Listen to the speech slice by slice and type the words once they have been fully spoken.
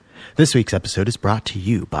This week's episode is brought to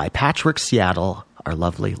you by Patchwork Seattle, our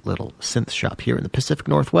lovely little synth shop here in the Pacific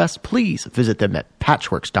Northwest. Please visit them at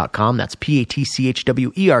patchworks.com. That's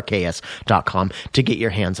patchwerks.com to get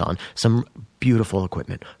your hands on some beautiful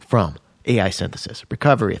equipment from AI synthesis,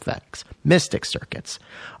 recovery effects, Mystic circuits,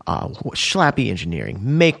 Schlappy engineering,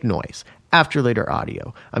 Make Noise, After Later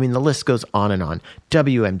audio. I mean, the list goes on and on.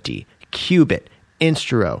 WMD, Qubit,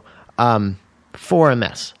 Instro,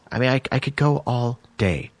 4MS. I mean, I could go all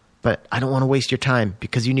day, but I don't want to waste your time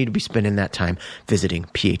because you need to be spending that time visiting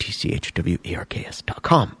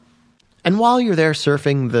patchwerks.com. And while you're there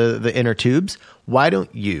surfing the inner tubes, why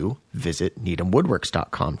don't you visit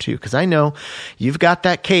needhamwoodworks.com too? Because I know you've got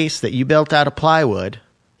that case that you built out of plywood,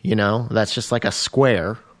 you know, that's just like a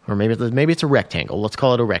square, or maybe it's a rectangle. Let's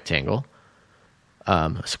call it a rectangle.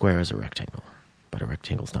 A square is a rectangle, but a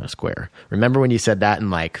rectangle's not a square. Remember when you said that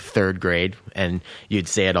in like third grade and you'd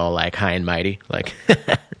say it all like high and mighty? Like,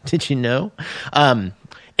 did you know?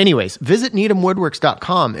 Anyways, visit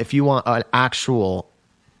needhamwoodworks.com if you want an actual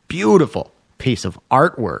beautiful piece of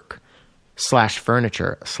artwork /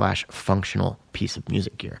 furniture / functional piece of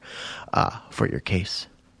music gear for your case.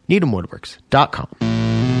 needhamwoodworks.com.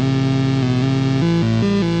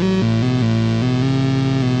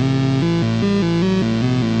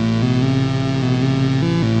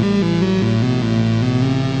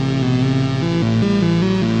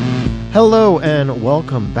 Hello and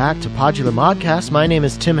welcome back to Podular Modcast. My name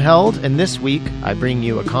is Tim Held, and this week I bring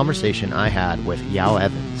you a conversation I had with Yao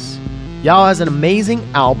Evans. Yao has an amazing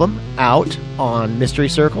album out on Mystery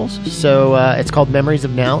Circles, so it's called Memories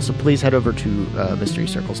of Now, so please head over to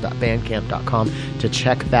mysterycircles.bandcamp.com to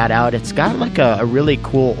check that out. It's got like a really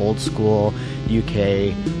cool old school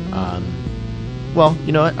UK, well,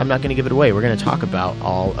 you know what, I'm not going to give it away. We're going to talk about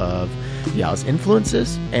all of Yao's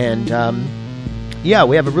influences, and yeah,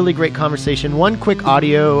 we have a really great conversation. One quick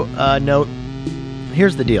audio note.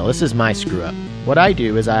 Here's the deal. This is my screw up. What I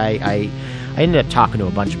do is I ended up talking to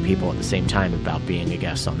a bunch of people at the same time about being a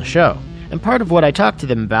guest on the show. And part of what I talked to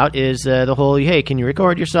them about is the whole, hey, can you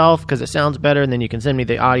record yourself because it sounds better and then you can send me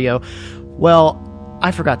the audio. Well,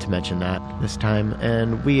 I forgot to mention that this time,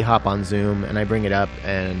 and we hop on Zoom and I bring it up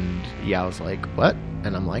and Yao's like, what?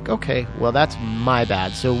 And I'm like, okay, well, that's my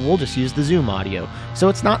bad. So we'll just use the Zoom audio. So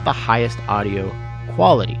it's not the highest audio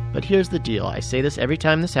quality. But here's the deal. I say this every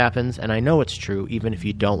time this happens, and I know it's true, even if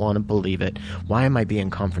you don't want to believe it. Why am I being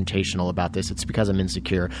confrontational about this? It's because I'm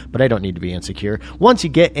insecure, but I don't need to be insecure. Once you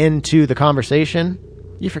get into the conversation,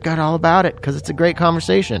 you forgot all about it because it's a great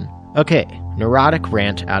conversation. Okay, neurotic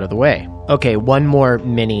rant out of the way. Okay, one more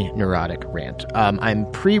mini neurotic rant. I'm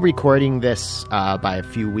pre-recording this by a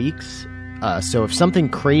few weeks. So if something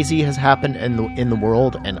crazy has happened in the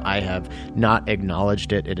world and I have not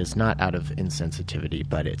acknowledged it, it is not out of insensitivity,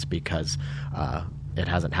 but it's because it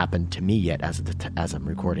hasn't happened to me yet as I'm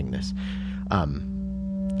recording this.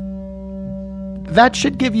 That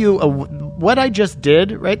should give you what I just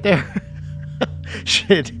did right there.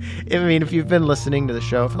 I mean, if you've been listening to the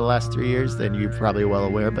show for the last 3 years, then you're probably well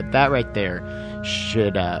aware. But that right there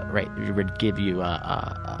would give you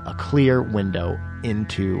a clear window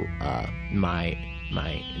into my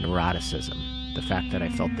neuroticism, the fact that I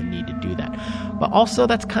felt the need to do that. But also,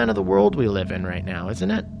 that's kind of the world we live in right now,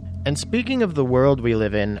 isn't it? And speaking of the world we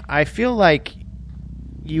live in, I feel like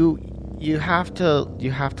you have to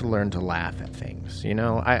learn to laugh at things. You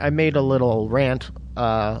know, I made a little rant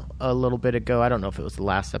a little bit ago. I don't know if it was the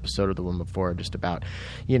last episode or the one before, just about,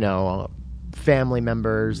 you know, family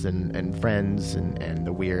members and friends and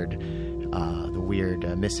the weird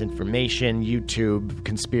misinformation, YouTube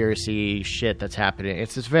conspiracy shit that's happening.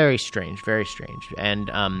 It's just very strange, and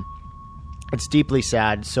it's deeply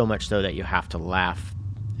sad. So much so that you have to laugh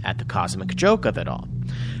at the cosmic joke of it all.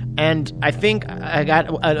 And I think I got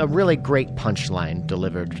a really great punchline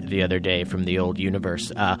delivered the other day from the old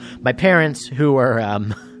universe. My parents, who were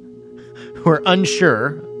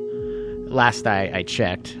unsure, last I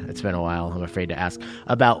checked, it's been a while, I'm afraid to ask,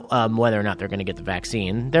 about whether or not they're going to get the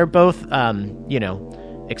vaccine. They're both,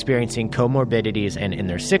 experiencing comorbidities and in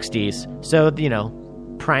their 60s. So, you know,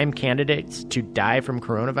 prime candidates to die from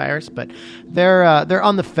coronavirus, but they're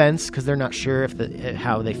on the fence because they're not sure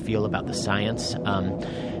how they feel about the science.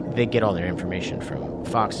 They get all their information from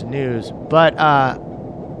Fox News, but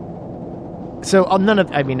so none of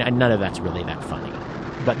that's really that funny,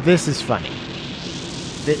 but this is funny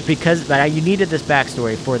because you needed this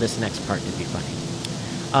backstory for this next part to be funny.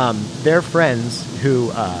 Their friends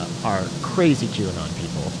who are crazy QAnon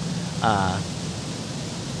people,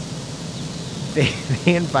 they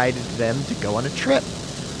invited them to go on a trip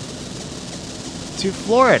to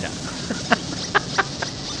Florida.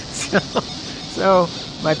 So So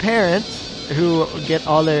my parents, who get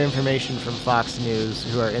all their information from Fox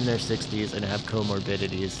News, who are in their 60s and have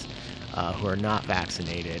comorbidities, who are not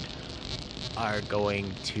vaccinated, are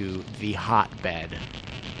going to the hotbed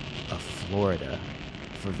of Florida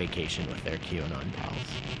for vacation with their QAnon pals.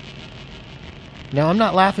 Now, I'm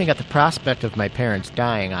not laughing at the prospect of my parents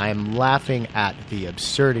dying. I am laughing at the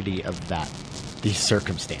absurdity of these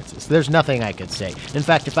circumstances. There's nothing I could say. In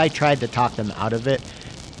fact, if I tried to talk them out of it,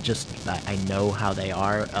 I know how they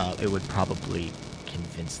are, it would probably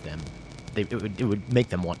convince them. It would make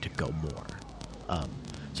them want to go more.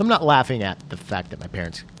 So I'm not laughing at the fact that my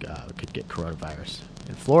parents could get coronavirus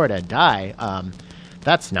in Florida and die.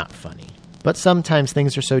 That's not funny. But sometimes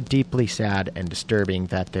things are so deeply sad and disturbing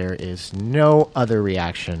that there is no other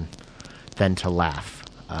reaction than to laugh.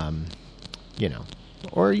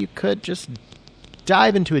 Or you could just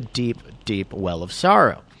dive into a deep, deep well of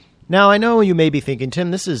sorrow. Now, I know you may be thinking,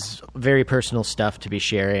 Tim, this is very personal stuff to be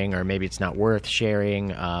sharing, or maybe it's not worth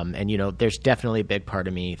sharing. And there's definitely a big part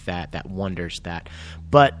of me that wonders that.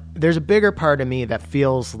 But there's a bigger part of me that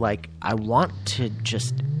feels like I want to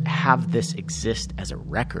just have this exist as a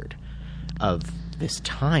record of this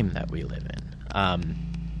time that we live in.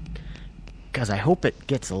 Because I hope it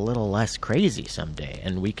gets a little less crazy someday,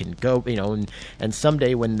 and we can go, and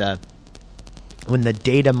someday when the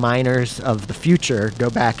data miners of the future go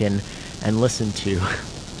back and listen to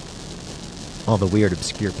all the weird,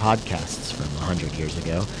 obscure podcasts from 100 years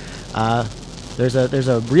ago, there's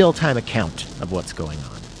a real-time account of what's going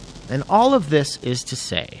on. And all of this is to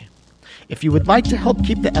say, if you would like to help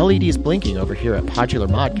keep the LEDs blinking over here at Podular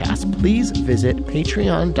Modcast, please visit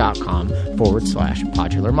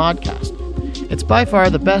patreon.com/Podular Modcast. It's by far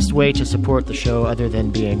the best way to support the show other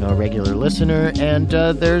than being a regular listener, and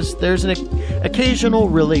there's an occasional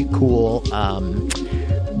really cool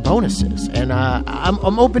bonuses, and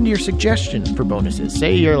I'm open to your suggestions for bonuses.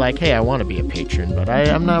 Say you're like, hey, I want to be a patron, but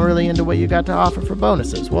I'm not really into what you got to offer for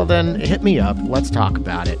bonuses. Well, then hit me up. Let's talk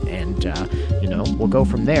about it, and we'll go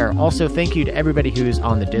from there. Also, thank you to everybody who's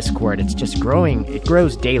on the Discord. It's just growing. It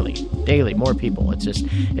grows daily, more people. It's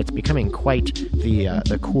becoming quite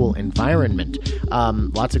the cool environment.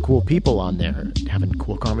 Lots of cool people on there having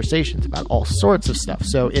cool conversations about all sorts of stuff.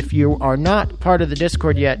 So if you are not part of the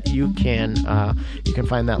Discord yet, you can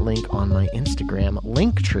find that link on my Instagram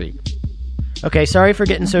Linktree. Okay, sorry for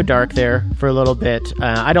getting so dark there for a little bit.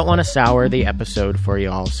 I don't want to sour the episode for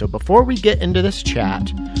y'all. So before we get into this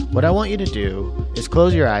chat, what I want you to do is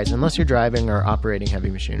close your eyes, unless you're driving or operating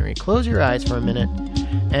heavy machinery. Close your eyes for a minute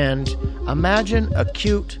and imagine a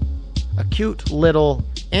cute little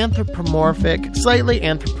slightly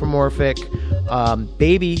anthropomorphic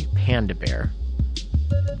baby panda bear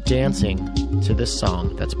dancing to this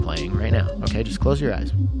song that's playing right now. Okay, just close your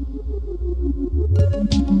eyes.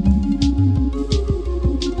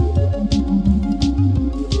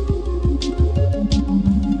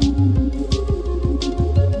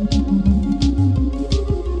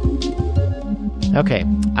 Okay,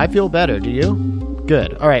 I feel better. Do you?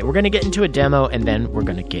 Good. All right, we're going to get into a demo, and then we're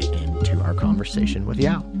going to get into our conversation with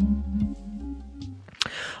Yao.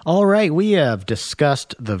 All right, we have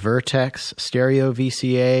discussed the Vertex stereo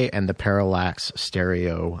VCA and the Parallax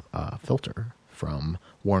stereo filter from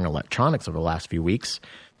Warren Electronics over the last few weeks.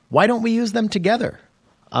 Why don't we use them together?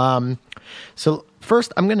 So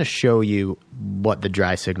first, I'm going to show you what the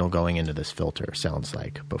dry signal going into this filter sounds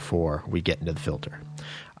like before we get into the filter.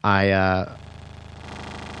 I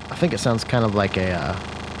think it sounds kind of like a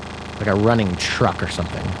running truck or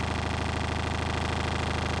something.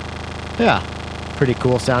 Yeah, pretty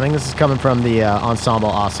cool sounding. This is coming from the Ensemble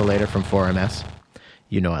oscillator from 4MS.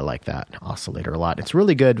 You know I like that oscillator a lot. It's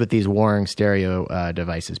really good with these Warren stereo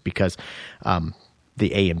devices because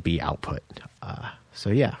the A and B output. So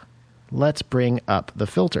yeah, let's bring up the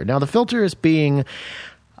filter. Now the filter is being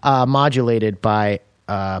modulated by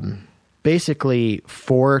basically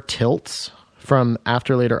 4 tilts from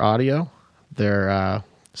Afterlater Audio. They're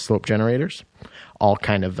slope generators, all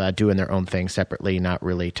kind of doing their own thing separately, not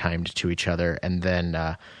really timed to each other. And then,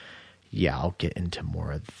 I'll get into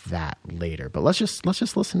more of that later. But let's just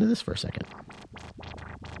listen to this for a second.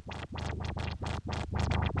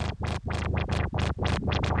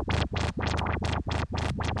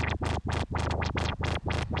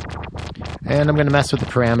 And I'm going to mess with the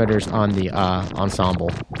parameters on the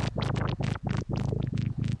Ensemble.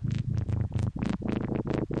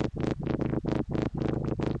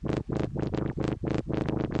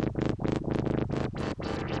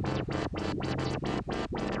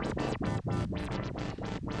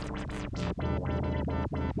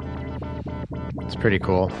 It's pretty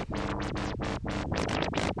cool.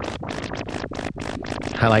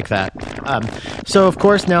 I like that. So of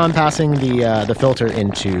course now I'm passing the filter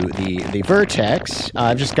into the Vertex.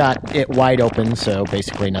 I've just got it wide open, so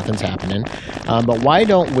basically nothing's happening. But why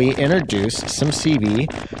don't we introduce some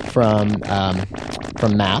CV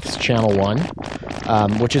from Maths Channel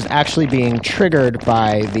 1, which is actually being triggered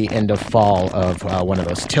by the end of fall of one of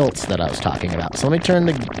those tilts that I was talking about. So let me turn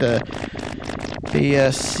the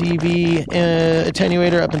CV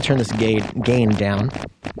attenuator up and turn this gain down.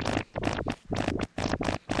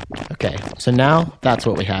 Okay, so now that's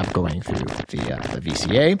what we have going through the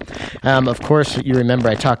VCA. Of course, you remember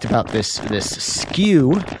I talked about this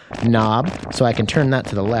skew knob, so I can turn that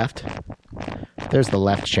to the left. There's the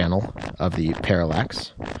left channel of the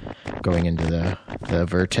parallax going into the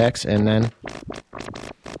Vertex, and then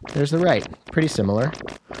there's the right. Pretty similar.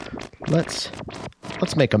 Let's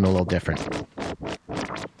make them a little different.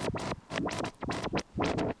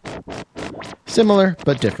 Similar,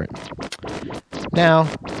 but different. Now,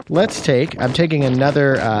 I'm taking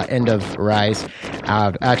another end of rise,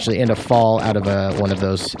 end of fall out of one of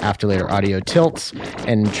those Afterlater audio tilts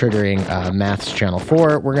and triggering Maths Channel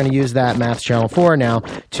 4. We're going to use that Maths Channel 4 now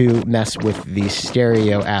to mess with the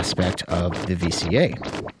stereo aspect of the VCA.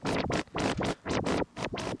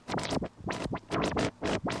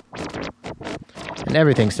 And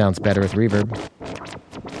everything sounds better with reverb.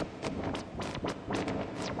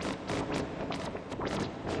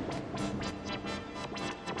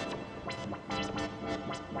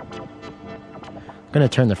 I'm going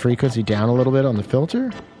to turn the frequency down a little bit on the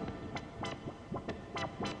filter.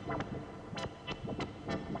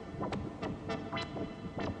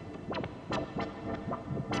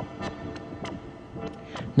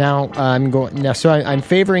 I'm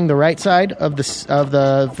favoring the right side of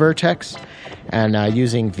the Vertex, and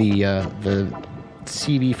using the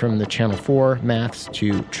CV from the channel 4 Maths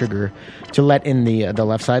to let in the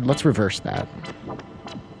left side. Let's reverse that.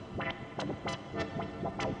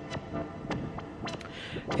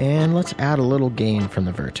 And let's add a little gain from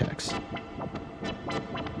the Vertex.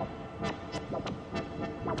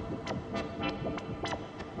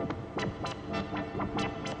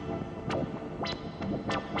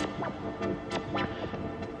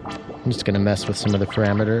 I'm just going to mess with some of the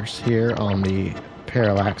parameters here on the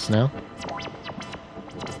parallax now.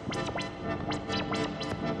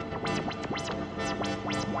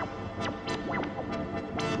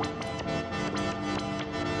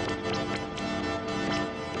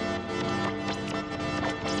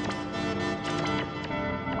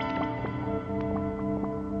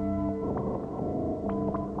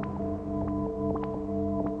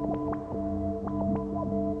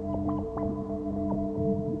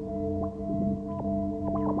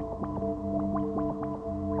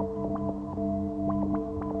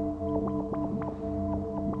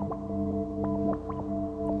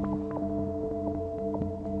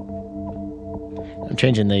 I'm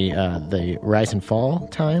changing the rise and fall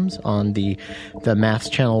times on the Maths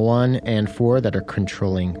Channel 1 and 4 that are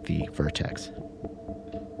controlling the Vertex.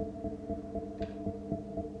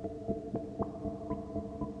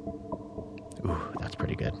 Ooh, that's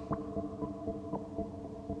pretty good.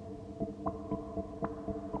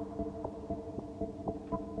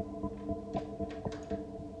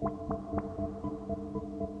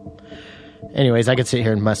 Anyways, I could sit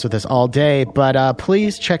here and mess with this all day, but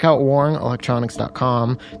please check out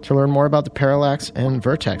warrenelectronics.com to learn more about the Parallax and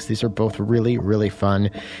Vertex. These are both really, really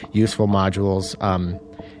fun, useful modules.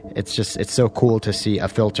 It's so cool to see a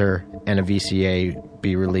filter and a VCA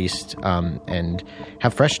be released and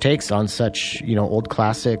have fresh takes on such, old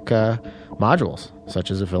classic modules,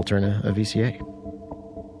 such as a filter and a VCA.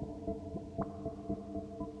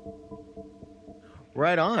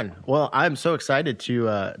 Right on. Well, I'm so excited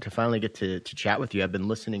to finally get to chat with you. I've been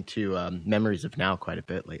listening to Memories of Now quite a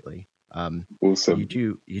bit lately. Awesome.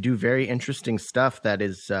 You do very interesting stuff that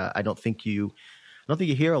is I don't think you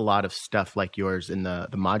hear a lot of stuff like yours in the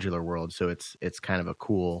modular world. So it's kind of a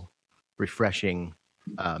cool, refreshing,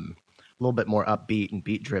 a little bit more upbeat and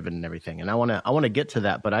beat driven and everything. And I want to get to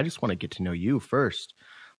that, but I just want to get to know you first.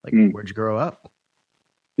 Like, where'd you grow up?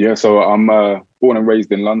 Yeah, so I'm born and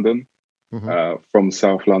raised in London. From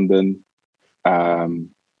South London.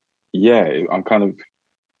 I'm kind of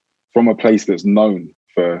from a place that's known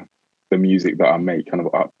for the music that I make, kind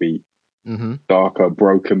of upbeat, darker,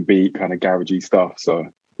 broken beat, kind of garagey stuff. So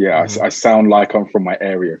yeah, I sound like I'm from my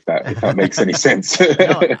area, if that makes any sense.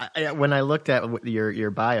 No, when I looked at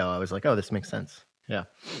your bio, I was like, oh, this makes sense. Yeah.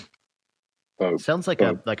 Sounds like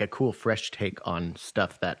a cool fresh take on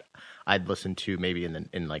stuff that I'd listen to maybe in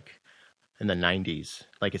the 90s.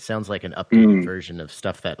 Like, it sounds like an updated version of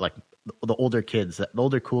stuff that like the older kids, the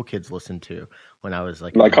older cool kids listened to when I was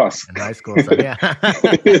like us in high school. So yeah,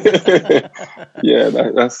 yeah,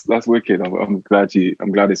 that's wicked. I'm glad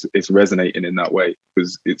it's resonating in that way,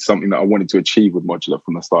 because it's something that I wanted to achieve with modular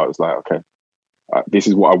from the start. It's like, okay, this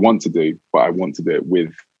is what I want to do, but I want to do it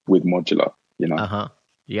with modular.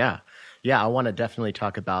 Yeah. I want to definitely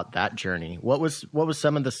talk about that journey. What was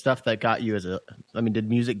some of the stuff that got you did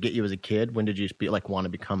music get you as a kid? When did you want to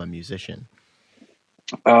become a musician?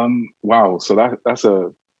 Wow. So that's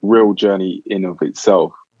a real journey in of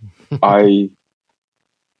itself. I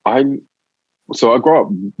grew up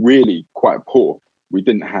really quite poor. We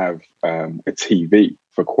didn't have a TV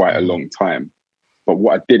for quite a long time, but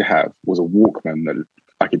what I did have was a Walkman that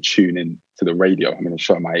I could tune in to the radio. I'm going to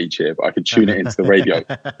show my age here, but I could tune it into the radio.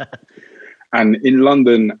 And in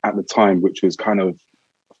London at the time, which was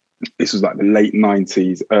this was like the late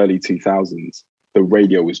 90s, early 2000s, the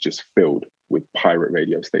radio was just filled with pirate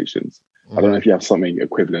radio stations. I don't know if you have something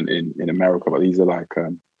equivalent in America, but these are like,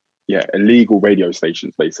 illegal radio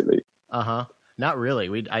stations, basically. Not really.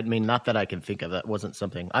 Not that I can think of. That wasn't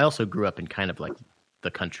something. I also grew up in kind of like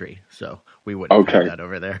the country, so we wouldn't have that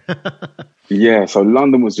over there. Yeah, so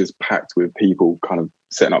London was just packed with people kind of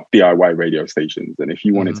setting up DIY radio stations, and if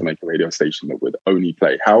you wanted to make a radio station that would only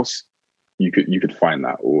play house, you could find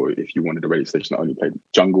that. Or if you wanted a radio station that only played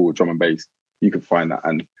jungle or drum and bass, you could find that.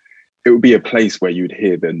 And it would be a place where you'd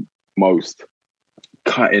hear the most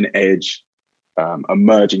cutting edge,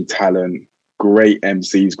 emerging talent, great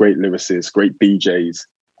MCs, great lyricists, great DJs,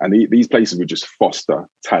 and these places would just foster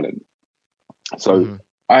talent. So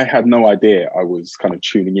I had no idea I was kind of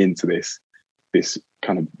tuning into this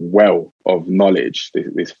kind of well of knowledge,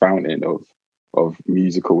 this fountain of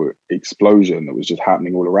musical explosion that was just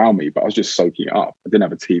happening all around me. But I was just soaking it up. I didn't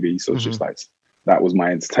have a TV, so it was just like, that was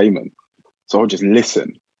my entertainment. So I would just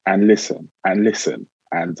listen and listen and listen.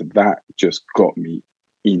 And that just got me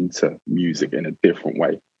into music in a different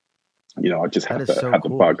way. I just had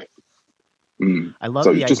the bug. I love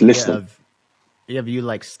the just idea of you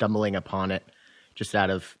like stumbling upon it just out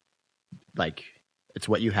of like, it's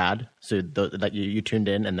what you had. So that you tuned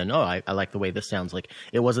in and then, I like the way this sounds. Like,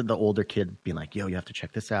 it wasn't the older kid being like, yo, you have to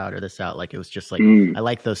check this out or this out. Like, it was just like, I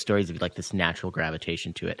like those stories of like this natural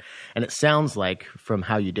gravitation to it. And it sounds like from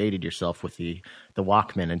how you dated yourself with the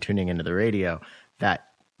Walkman and tuning into the radio, that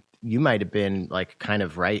you might have been like kind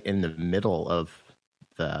of right in the middle of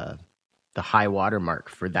the high watermark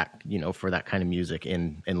for that, for that kind of music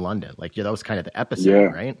in London. Like, that was kind of the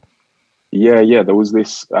epicenter, right? Yeah. There was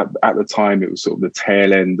this at the time. It was sort of the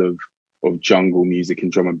tail end of jungle music and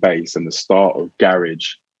drum and bass, and the start of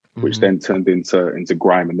garage, which then turned into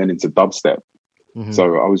grime and then into dubstep.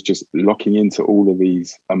 So I was just locking into all of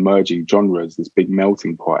these emerging genres, this big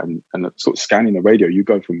melting pot, and sort of scanning the radio. You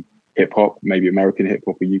go from hip hop, maybe American hip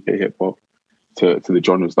hop or UK hip hop, to the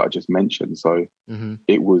genres that I just mentioned. So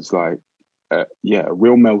it was like, a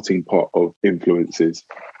real melting pot of influences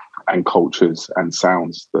and cultures and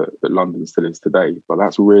sounds that London still is today. But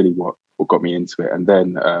that's really what got me into it. And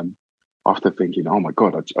then after thinking, oh my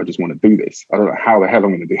God, I just want to do this. I don't know how the hell I'm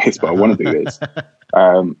going to do this, but I want to do this.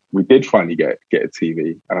 We did finally get a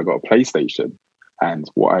TV, and I got a PlayStation. And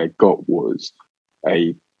what I got was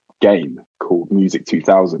a game called Music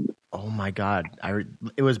 2000. Oh my God.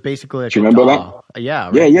 It was basically like, do you remember that?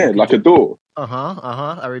 Yeah. Right? Yeah. Like a door.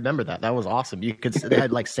 I remember that. That was awesome. It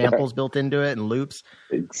had like samples built into it and loops.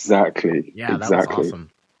 Exactly. Yeah, that was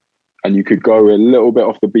awesome. And you could go a little bit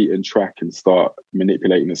off the beaten track and start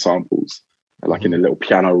manipulating the samples, like in a little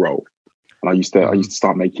piano roll. And I used to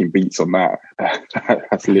start making beats on that.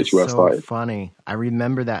 That's literally where I started. Funny. I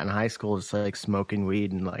remember that in high school, just like smoking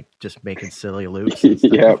weed and like just making silly loops.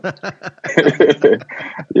 Yeah.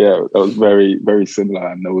 Yeah, that was very, very similar.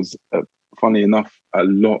 And there was, funny enough, a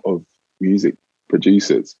lot of music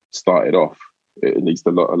producers started off, at least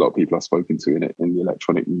a lot of people I've spoken to in the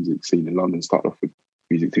electronic music scene in London started off with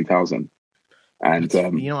Music 2000. And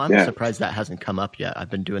I'm surprised that hasn't come up yet. I've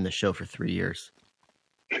been doing this show for 3 years.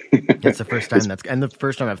 It's the first time and the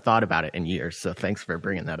first time I've thought about it in years. So thanks for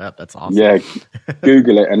bringing that up. That's awesome. Yeah,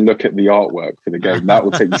 Google it and look at the artwork for the game. That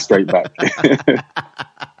will take you straight back.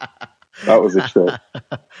 That was a trip.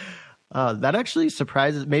 That actually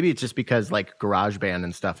surprises. Maybe it's just because like GarageBand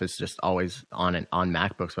and stuff is just always on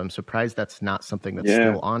MacBooks. But I'm surprised that's not something that's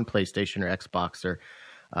still on PlayStation or Xbox or.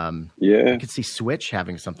 I could see Switch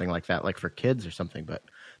having something like that, like for kids or something. But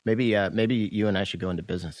maybe you and I should go into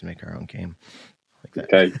business and make our own game. Like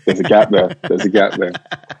that. Okay, there's a gap there.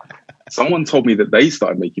 Someone told me that they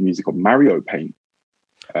started making music on Mario Paint.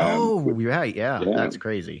 Right, yeah, that's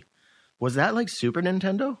crazy. Was that like Super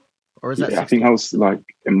Nintendo, or was that? 64? I think that was like,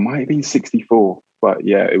 it might have been 64. but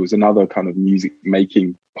yeah, it was another kind of music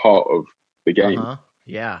making part of the game.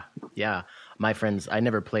 Yeah. My friends, I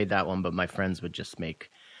never played that one, but my friends would just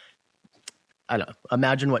make, I don't know,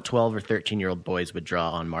 imagine what 12 or 13-year-old boys would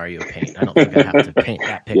draw on Mario Paint. I don't think I have to paint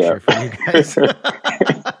that picture for you guys.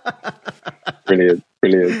 Brilliant.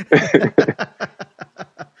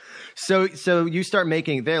 So you start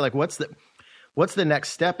making there, like, what's the next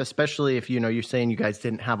step, especially if, you're saying you guys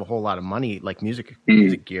didn't have a whole lot of money, like music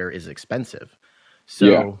gear is expensive.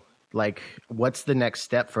 So like, what's the next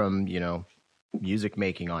step from, music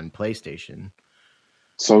making on PlayStation?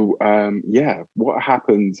 So, what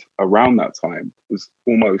happened around that time was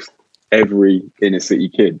almost every inner city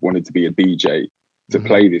kid wanted to be a DJ to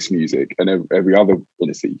play this music, and every other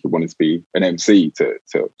inner city kid wanted to be an MC to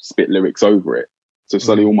spit lyrics over it. So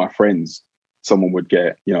suddenly all my friends, someone would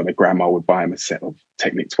get, their grandma would buy them a set of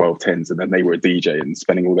Technic 1210s, and then they were a DJ and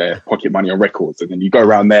spending all their pocket money on records. And then you go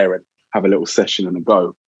around there and have a little session and a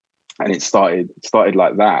go. And it started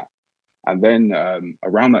like that. And then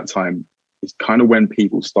around that time, it's kind of when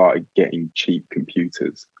people started getting cheap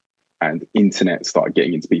computers and internet started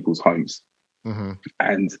getting into people's homes.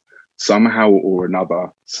 And somehow or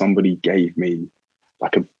another, somebody gave me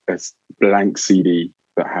like a blank CD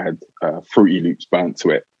that had Fruity Loops burnt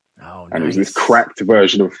to it. Oh, nice. And it was this cracked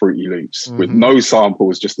version of Fruity Loops with no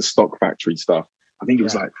samples, just the stock factory stuff. I think it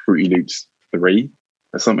was like Fruity Loops 3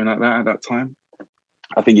 or something like that at that time.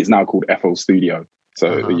 I think it's now called FL Studio.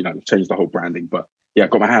 So, they've changed the whole branding. But yeah, I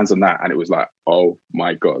got my hands on that, and it was like, oh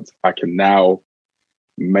my God, I can now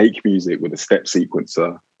make music with a step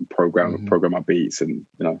sequencer, program my beats. And,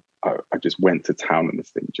 I just went to town on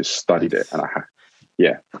this thing, just studied it. And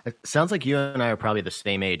it sounds like you and I are probably the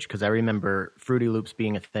same age, because I remember Fruity Loops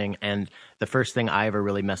being a thing. And the first thing I ever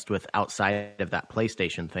really messed with outside of that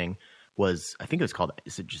PlayStation thing was, I think it was called,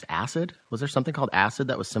 is it just Acid? Was there something called Acid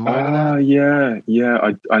that was similar to that?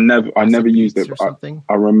 Yeah. I never used it.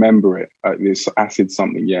 I remember it. This Acid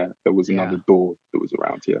something. Yeah, there was another door that was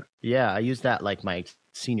around. Yeah, I used that like my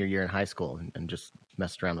senior year in high school and just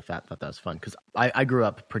messed around with that. Thought that was fun because I grew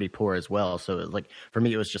up pretty poor as well. So it was like, for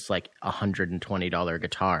me, it was just like $120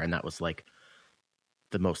 guitar, and that was like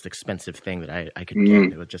the most expensive thing that I could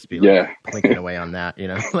get. It would just be like clinking away on that,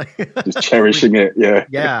 like just cherishing it.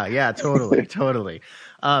 Yeah, totally.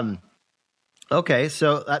 Okay,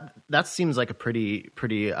 so that seems like a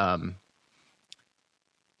pretty I'm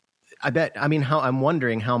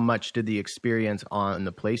wondering how much did the experience on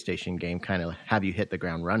the PlayStation game kind of have you hit the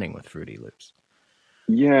ground running with Fruity Loops?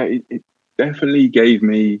 Yeah, it definitely gave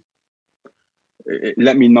me, it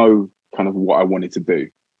let me know kind of what I wanted to do.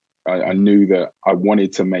 I knew that I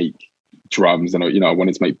wanted to make drums and, I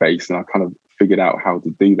wanted to make bass, and I kind of figured out how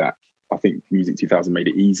to do that. I think Music 2000 made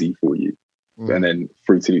it easy for you. And then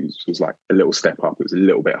Fruity Loops was like a little step up. It was a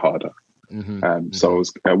little bit harder. So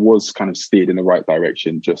I was kind of steered in the right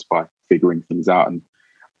direction just by figuring things out. And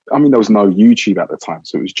I mean, there was no YouTube at the time.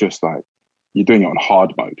 So it was just like, you're doing it on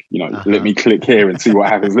hard mode, let me click here and see what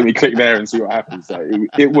happens. Let me click there and see what happens. So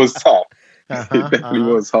it was tough. It definitely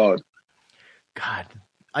was hard. God,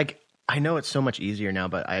 I know it's so much easier now,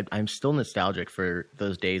 but I'm still nostalgic for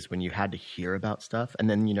those days when you had to hear about stuff. And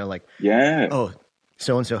then, oh,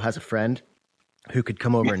 so-and-so has a friend who could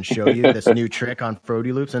come over and show you this new trick on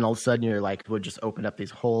Fruity Loops. And all of a sudden you're like, would just open up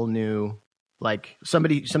these whole new, like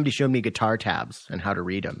somebody showed me guitar tabs and how to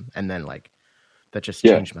read them. And then like, that just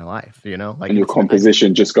changed my life, like, and your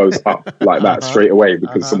composition just goes up like that straight away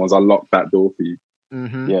because someone's unlocked that door for you.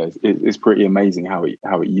 Yeah. It's pretty amazing how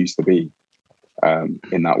it used to be.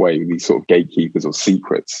 In that way, these sort of gatekeepers or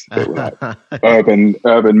secrets that were like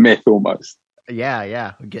urban myth almost.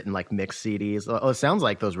 Yeah, getting like mixed CDs. Oh, it sounds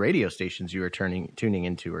like those radio stations you were tuning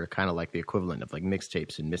into are kind of like the equivalent of like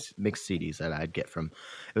mixtapes and mixed CDs that I'd get from.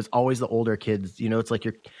 It was always the older kids. It's like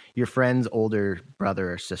your friend's older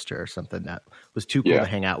brother or sister or something that was too cool to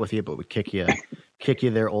hang out with you, but would kick you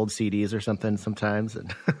their old CDs or something sometimes.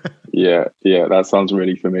 And yeah, that sounds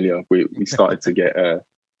really familiar. We started to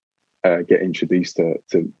get introduced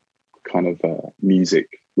to kind of music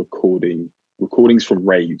recordings from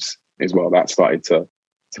raves as well. That started to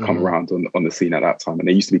come around on the scene at that time, and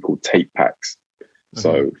they used to be called tape packs.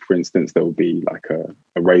 So for instance, there will be like a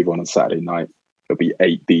rave on a Saturday night, there'll be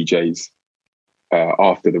 8 DJs.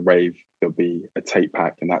 After the rave, there'll be a tape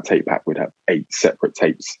pack, and that tape pack would have 8 separate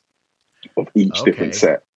tapes of each different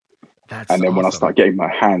set. And then when I started getting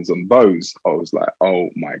my hands on those, I was like, oh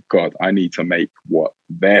my God, I need to make what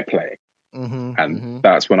they're playing. And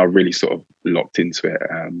that's when I really sort of locked into it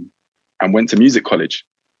and went to music college.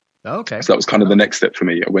 Okay. So that was kind of the next step for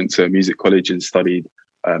me. I went to music college and studied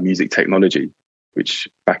music technology. which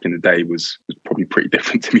back in the day was probably pretty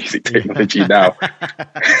different to music technology now.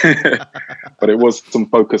 But it was some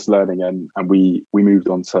focused learning, and we moved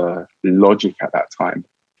on to Logic at that time.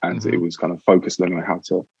 And it was kind of focused learning on how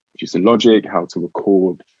to use in Logic, how to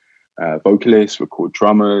record vocalists, record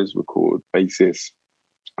drummers, record bassists.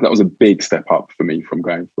 That was a big step up for me from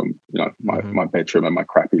going from, you know, my bedroom and my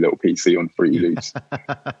crappy little PC on Fruity Loops.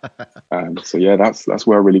 So yeah, that's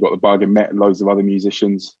where I really got the bug and met loads of other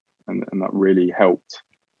musicians, and that really helped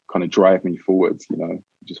kind of drive me forward. You know,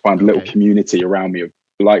 just find a little community around me of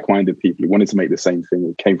like-minded people who wanted to make the same thing,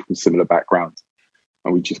 who came from similar backgrounds,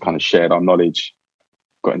 and we just kind of shared our knowledge,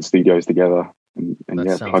 got in studios together, and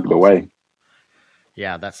yeah, plugged awesome. away.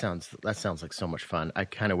 Yeah, that sounds like so much fun. I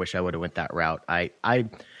kind of wish I would have went that route. I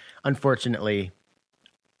unfortunately,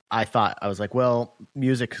 I thought, I was like, well,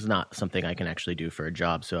 music is not something I can actually do for a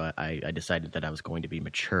job. So I decided that I was going to be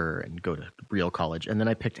mature and go to real college. And then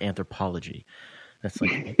I picked anthropology. That's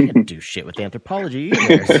like, I can't do shit with anthropology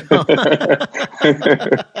either. So.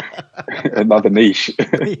 Another niche.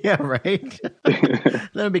 Yeah, right.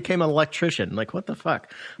 Then I became an electrician. Like, what the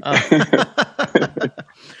fuck?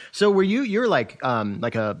 So you're like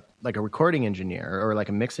a recording engineer or like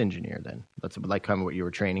a mix engineer then? That's like kind of what you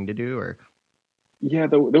were training to do, or? Yeah,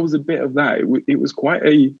 there was a bit of that. It was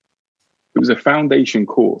it was a foundation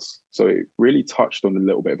course. So it really touched on a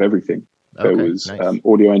little bit of everything. There was nice.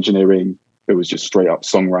 Audio engineering. There was just straight up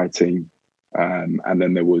songwriting. And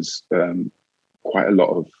then there was quite a lot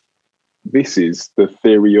of, this is the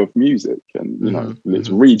theory of music, and, you know, let's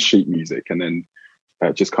read sheet music, and then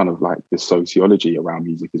just kind of like the sociology around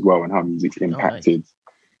music as well, and how music impacted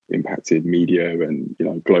media and, you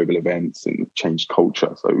know, global events and changed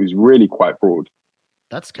culture. So it was really quite broad.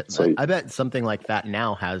 I bet something like that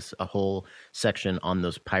now has a whole section on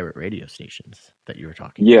those pirate radio stations that you were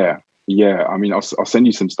talking about. Yeah. I mean, I'll send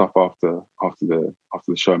you some stuff after the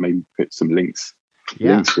show. Maybe put some links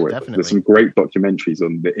for it. Definitely. There's some great documentaries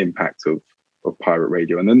on the impact of pirate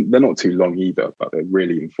radio, and then they're not too long either, but they're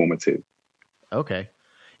really informative. Okay.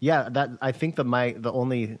 Yeah, that I think the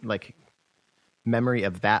only like memory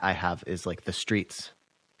of that I have is like The Streets.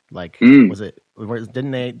 Like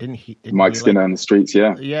didn't he Mike Skinner and The Streets,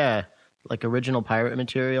 yeah, like original pirate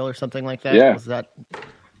material or something like that? Yeah.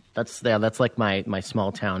 That's like my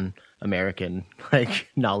small town American like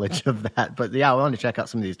knowledge of that. But yeah, I want to check out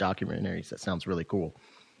some of these documentaries. That sounds really cool.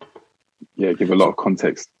 Yeah, give a lot of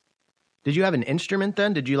context. Did you have an instrument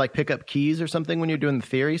then? Did you like pick up keys or something when you're doing the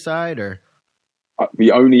theory side, or?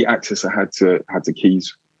 The only access I had to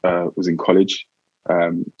keys was in college.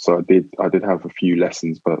 So I did have a few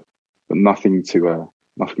lessons, but nothing to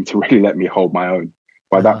really let me hold my own.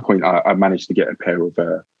 By that point, I managed to get a pair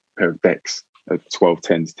of decks,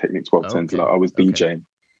 1210s, Technic 1210s. Okay. I was DJing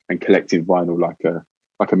and collecting vinyl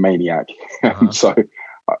like a maniac. So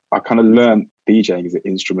I kind of learned DJing as an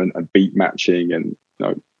instrument and beat matching, and, you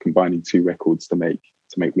know, combining two records to make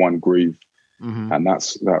one groove. And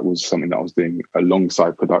that was something that I was doing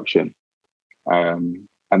alongside production. And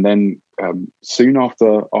then soon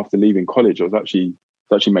after leaving college, I was actually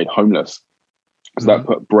made homeless. So that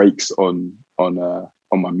put brakes on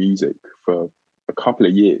my music for a couple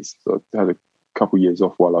of years. So I had a couple of years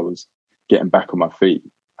off while I was getting back on my feet.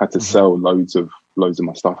 I had to sell loads of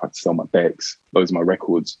my stuff. I had to sell my decks, loads of my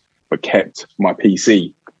records, but kept my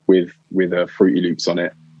PC with Fruity Loops on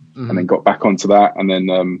it, and then got back onto that. And then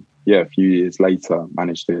a few years later,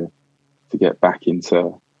 managed to get back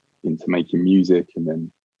into making music, and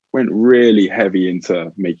then went really heavy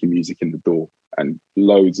into making music in the DAW, and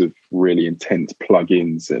loads of really intense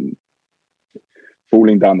plugins, and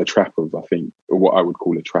falling down the trap of, I think, what I would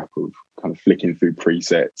call a trap of kind of flicking through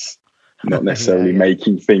presets, not necessarily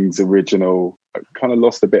making things original. I kind of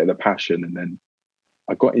lost a bit of the passion, and then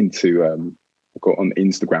I got on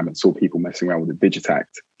Instagram and saw people messing around with a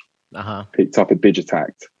Digitact. Picked up a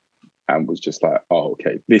Digitact and was just like, oh,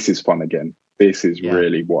 okay, this is fun again. This is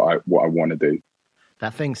really what I want to do.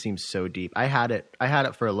 That thing seems so deep. I had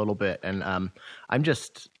it for a little bit, and I'm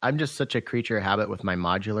just such a creature of habit with my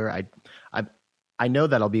modular. I know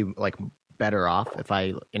that I'll be like better off if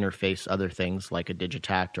I interface other things like a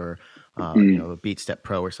Digitact or a BeatStep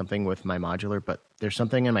Pro or something with my modular. But there's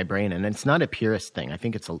something in my brain, and it's not a purist thing. I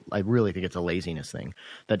really think it's a laziness thing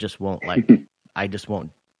that just won't I just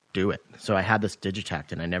won't do it. So I had this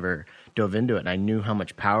Digitact, and I never dove into it. And I knew how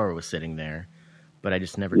much power was sitting there, but I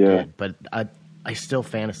just never did. But I still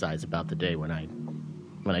fantasize about the day when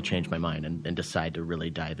I change my mind and decide to really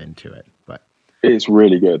dive into it. But it's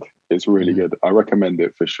really good. It's really good. I recommend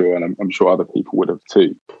it for sure, and I'm sure other people would have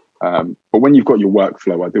too. But when you've got your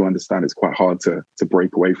workflow, I do understand it's quite hard to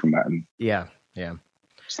break away from that. And yeah.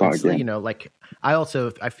 start again. You know, like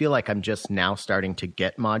I feel like I'm just now starting to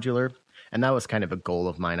get modular, and that was kind of a goal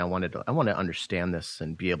of mine. I want to understand this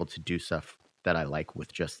and be able to do stuff that I like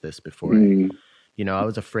with just this before I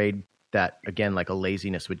was afraid that, again, like a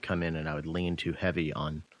laziness would come in and I would lean too heavy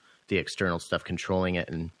on the external stuff controlling it.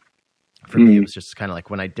 And for me, it was just kind of like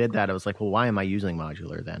when I did that, I was like, well, why am I using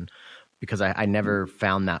modular then? Because I never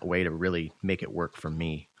found that way to really make it work for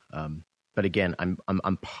me. But again,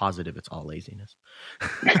 I'm positive it's all laziness.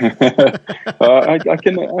 I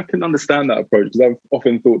can understand that approach, because I've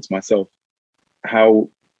often thought to myself, how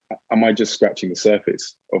am I just scratching the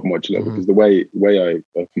surface of modular? Because the way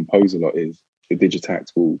I compose a lot is the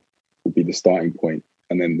Digitakt will be the starting point,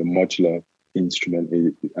 and then the modular instrument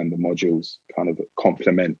and the modules kind of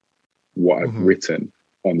complement what I've written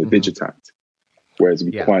on the Digitakt. Whereas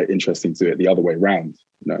it'd be quite interesting to do it the other way around,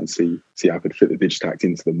 and see how I could fit the Digitakt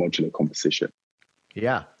into the modular composition.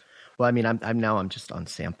 Yeah. Well, I mean, I'm just on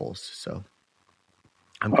samples, so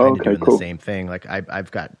I'm kind of doing the same thing. Like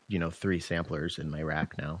I've got 3 samplers in my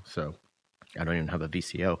rack now, so I don't even have a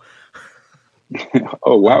VCO.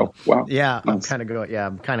 Oh wow! Wow. Yeah, nice. I'm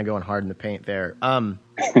kind of going hard in the paint there.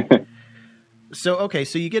 So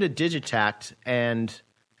you get a Digitakt, and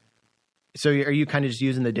so are you kind of just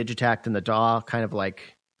using the Digitakt and the DAW, kind of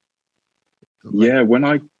like? Yeah,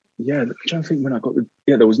 I'm trying to think when I got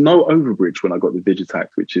there was no overbridge when I got the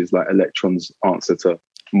Digitakt, which is like Elektron's answer to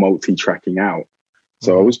multi-tracking out.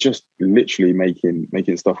 So I was just literally making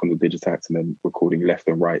stuff on the Digitakt and then recording left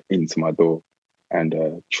and right into my DAW,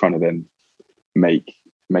 and trying to then make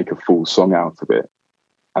a full song out of it.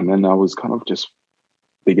 And then I was kind of just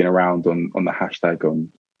digging around on the hashtag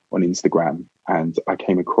on Instagram, and I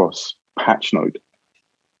came across Patchnode,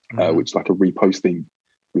 which is like a reposting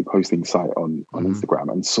site on Instagram,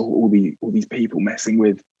 and saw all these people messing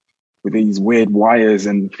with these weird wires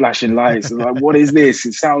and flashing lights. Like, what is this?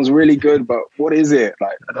 It sounds really good, but what is it?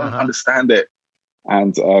 Like, I don't understand it.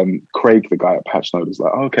 And Craig, the guy at Patchnode, was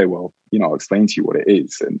like, okay, well, I'll explain to you what it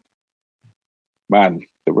is. And man,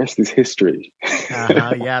 the rest is history.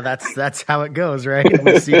 Yeah, that's how it goes, right?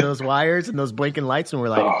 We see those wires and those blinking lights, and we're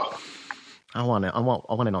like, I want it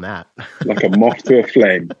on that. Like a moth to a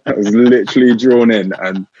flame. That was literally drawn in,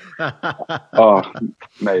 and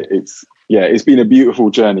mate, it's been a beautiful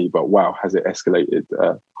journey, but wow, has it escalated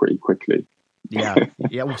pretty quickly. Yeah.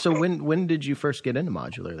 So when did you first get into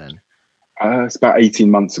modular then? It's about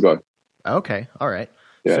 18 months ago. Okay, all right.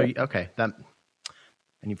 Yeah. So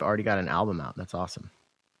and you've already got an album out. That's awesome.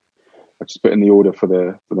 I just put in the order for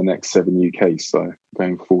the next 7 UK, so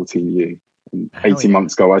going 14 U. And 18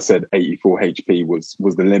 months ago, I said 84 HP was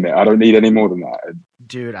the limit. I don't need any more than that.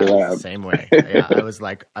 Dude, I was the same way. Yeah, I was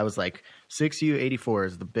like 6U 84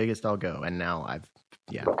 is the biggest I'll go, and now I've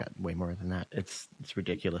got way more than that. It's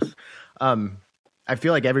ridiculous. I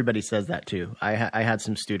feel like everybody says that too. I had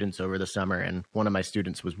some students over the summer, and one of my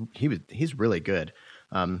students he's really good.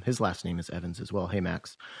 His last name is Evans as well. Hey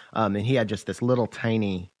Max, and he had just this little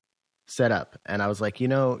tiny setup, and I was like,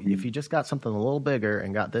 if you just got something a little bigger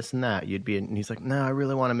and got this and that, you'd be. And he's like, no, I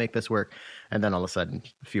really want to make this work. And then all of a sudden,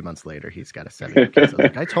 a few months later, he's got a 7. So I was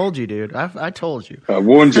like, I told you, dude. I told you. I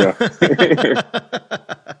warned you.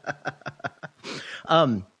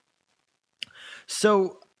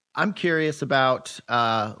 So I'm curious about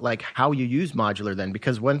like how you use modular then,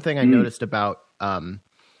 because one thing I noticed about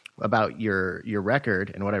your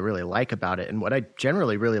record, and what I really like about it, and what I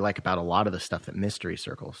generally really like about a lot of the stuff that Mystery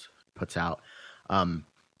Circles puts out,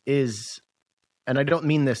 is, and I don't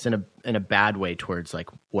mean this in a bad way towards like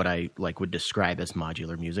what I like would describe as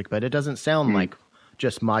modular music, but it doesn't sound like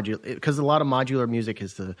just modular, because a lot of modular music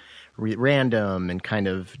is the random and kind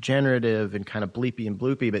of generative and kind of bleepy and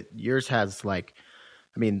bloopy, but yours has like,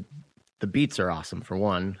 I mean, the beats are awesome for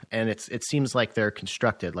one, and it seems like they're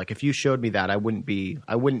constructed. Like if you showed me that, I wouldn't be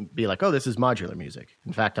like, oh, this is modular music.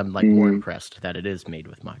 In fact, I'm like more impressed that it is made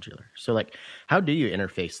with modular. So like, how do you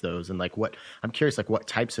interface those, and like I'm curious, like what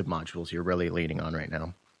types of modules you're really leaning on right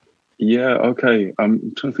now? Yeah, okay.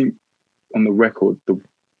 I'm trying to think. On the record,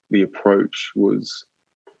 the approach was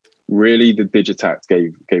really the Digitakt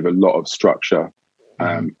gave a lot of structure,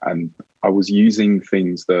 and I was using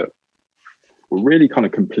things that were really kind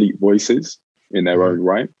of complete voices in their own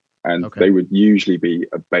right. And they would usually be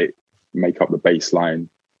make up the bass line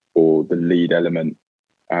or the lead element.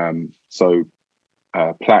 So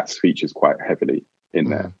Platts features quite heavily in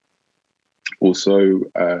there. Also,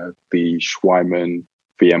 the Schweiman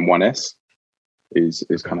VM1S is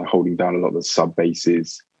kind of holding down a lot of the sub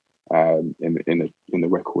basses in the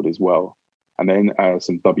record as well. And then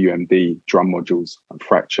some WMD drum modules,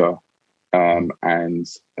 Fracture, and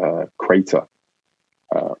Crater.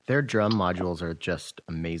 Their drum modules are just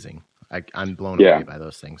amazing. I'm blown Yeah. away by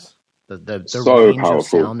those things. The So range powerful. of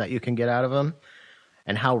sound that you can get out of them,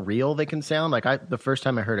 and how real they can sound. Like the first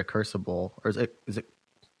time I heard a Crucible, or is it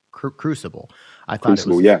Crucible? I thought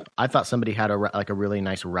Crucible, it was. yeah. I thought somebody had a really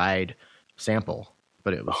nice ride sample,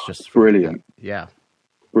 but it was just brilliant. Yeah,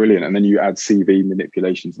 brilliant. And then you add CV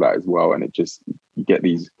manipulation to that as well, and it just, you get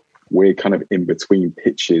these weird kind of in between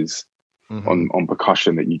pitches on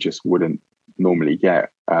percussion that you just wouldn't normally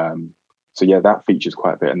get. So yeah, that features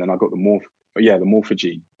quite a bit. And then I got the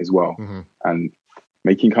Morphogene as well, and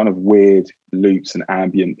making kind of weird loops and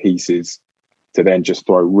ambient pieces to then just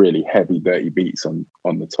throw really heavy, dirty beats on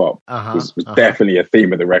the top was definitely a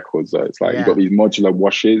theme of the record. So it's like you've got these modular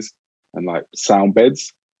washes and like sound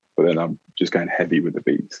beds, but then I'm just going heavy with the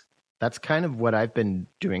beats. That's kind of what I've been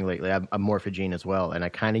doing lately. I'm Morphogene as well, and I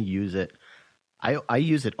kind of use it. I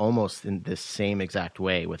use it almost in the same exact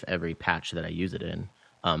way with every patch that I use it in.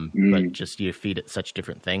 But just you feed it such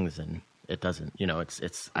different things, and it doesn't. You know,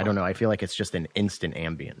 it's. I don't know. I feel like it's just an instant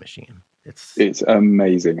ambient machine. It's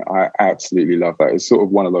amazing. I absolutely love that. It's sort of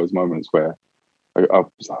one of those moments where I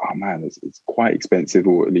was like, oh man, it's quite expensive,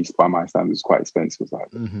 or at least by my standards, it's quite expensive. It's like,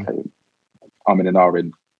 okay, I'm in an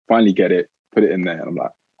R-in, finally get it, put it in there, and I'm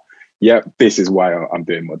like, yeah, this is why I'm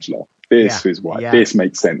doing modular. This is why. This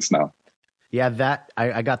makes sense now. Yeah, that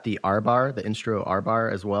I got the R-bar, the Instro R-bar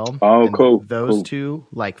as well. Oh, and cool. Those two,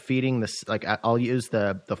 like feeding this, like I'll use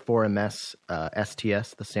the 4MS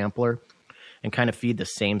STS, the sampler, and kind of feed the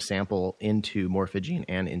same sample into Morphogene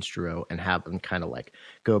and Instro and have them kind of like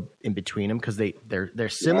go in between them, because they're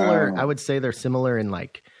similar. Wow. I would say they're similar in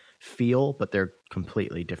like feel, but they're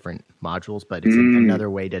completely different modules. But it's another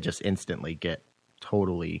way to just instantly get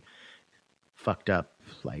totally fucked up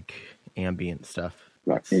like ambient stuff.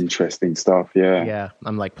 Like interesting stuff, yeah. Yeah,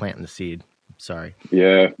 I'm like planting the seed. Sorry.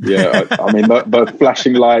 Yeah. I mean, the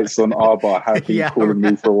flashing lights on R-bar have been calling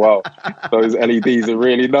me for a while. Those LEDs are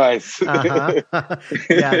really nice. Yeah,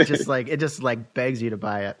 it just begs you to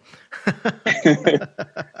buy it.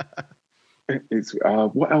 It's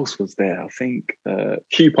what else was there? I think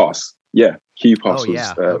QPass. Yeah,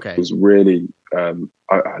 QPass was really.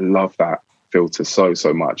 I love that filter so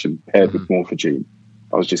much, and paired with Morphogene,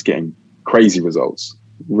 I was just getting crazy results,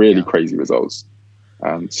 crazy results.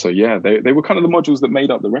 So yeah, they were kind of the modules that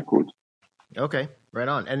made up the record. Okay, right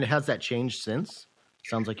on. And has that changed since?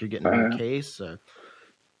 Sounds like you're getting a new case.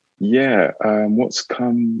 Yeah, what's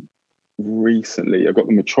come recently? I got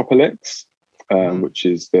the Metropolis, which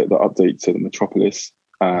is the update to the Metropolis.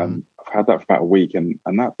 I've had that for about a week, and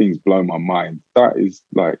that thing's blown my mind. That is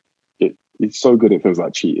like, it's so good it feels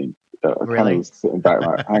like cheating. I kind of was sitting back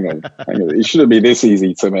like, hang on. It shouldn't be this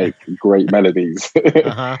easy to make great melodies.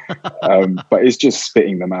 But it's just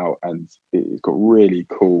spitting them out, and it's got really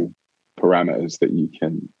cool parameters that you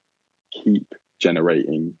can keep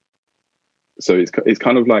generating. So it's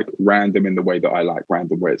kind of like random in the way that I like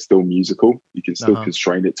random, where it's still musical. You can still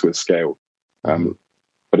constrain it to a scale.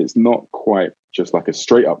 But it's not quite just like a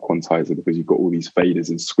straight up quantizer, because you've got all these faders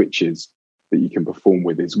and switches that you can perform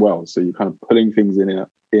with as well. So you're kind of pulling things in,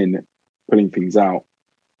 pulling things out,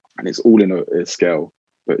 and it's all in a scale,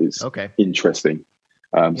 but it's interesting.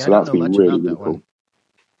 So that's been really cool.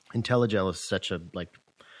 IntelliGel is such a like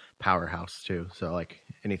powerhouse too. So like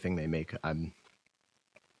anything they make, I'm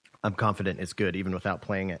confident is good even without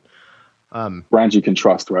playing it. Brand you can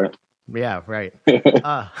trust, right? Yeah, right.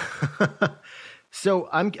 So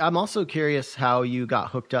I'm also curious how you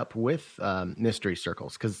got hooked up with Mystery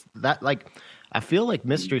Circles, because that, like, I feel like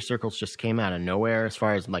Mystery Circles just came out of nowhere. As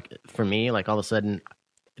far as like for me, like all of a sudden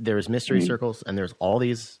there was Mystery Circles, and there's all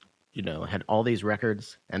these, had all these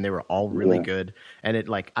records, and they were all really good. And it,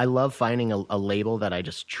 like, I love finding a label that I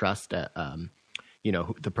just trust at,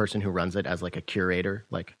 the person who runs it as like a curator.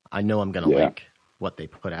 Like I know I'm gonna like what they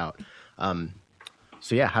put out.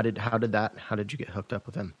 So yeah, how did you get hooked up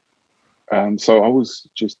with them? So I was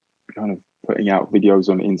just kind of putting out videos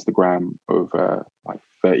on Instagram of like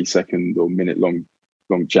 30-second or minute-long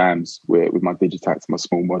jams with my Digitax, my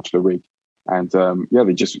small modular rig, and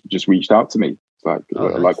they just reached out to me. It's like,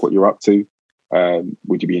 I like what you're up to.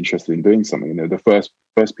 Would you be interested in doing something? And they're the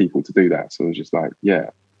first people to do that. So I was just like,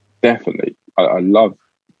 yeah, definitely. I love,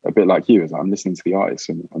 a bit like you, as I'm listening to the artists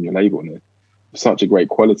on your label, and they're such a great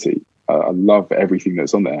quality. I love everything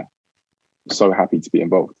that's on there. I'm so happy to be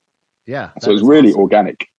involved. Yeah. So it's really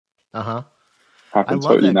organic. Happened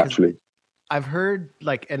totally naturally. I've heard,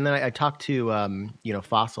 like, and then I talked to,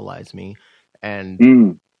 Fossilize Me,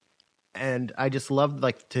 and I just loved,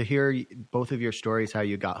 like, to hear both of your stories, how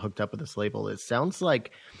you got hooked up with this label. It sounds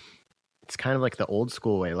like it's kind of like the old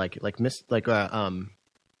school way,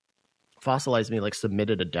 Fossilize Me like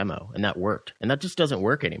submitted a demo and that worked, and that just doesn't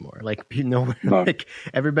work anymore. Like, you know, No. like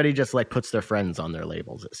everybody just like puts their friends on their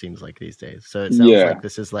labels, it seems like these days. So it sounds like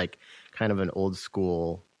this is like kind of an old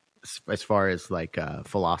school as far as like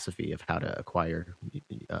philosophy of how to acquire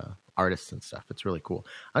artists and stuff. It's really cool.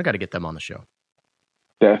 I got to get them on the show.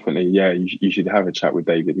 Definitely. Yeah. You should have a chat with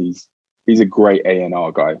David. He's a great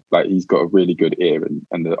A&R guy. Like, he's got a really good ear,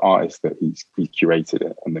 and the artists that he's curated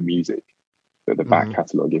it and the music, the back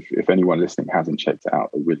catalogue. If anyone listening hasn't checked it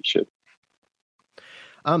out, they really should.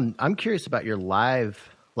 I'm curious about your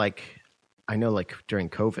live, like, I know like during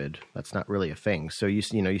COVID, that's not really a thing. So you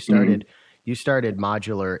started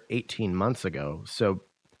Modular 18 months ago. So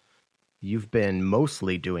you've been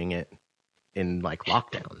mostly doing it in like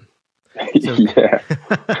lockdown. So, yeah.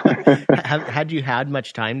 had you had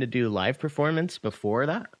much time to do live performance before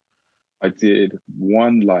that? I did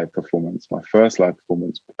one live performance, my first live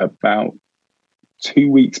performance, about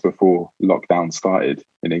 2 weeks before lockdown started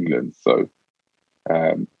in England. So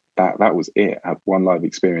that was it. I had one live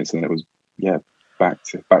experience, and it was back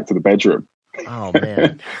to the bedroom. Oh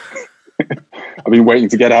man. I've been waiting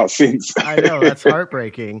to get out since. I know, that's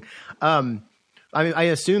heartbreaking. I mean, I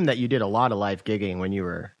assume that you did a lot of live gigging when you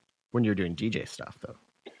were doing DJ stuff, though.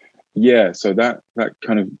 Yeah, so that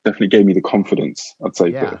kind of definitely gave me the confidence, I'd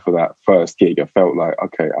say, for that first gig. I felt like,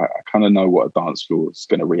 okay, I kind of know what a dance floor is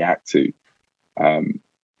going to react to.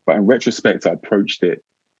 But in retrospect, I approached it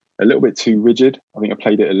a little bit too rigid. I think I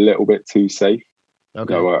played it a little bit too safe.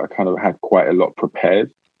 Okay. You know, I kind of had quite a lot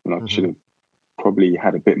prepared, and I should have probably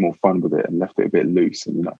had a bit more fun with it and left it a bit loose.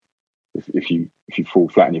 And, you know, if you fall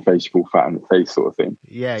flat in your face, you fall flat in the face, sort of thing.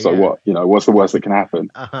 Yeah. So what, you know, what's the worst that can happen?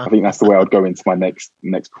 I think that's the way I'd go into my next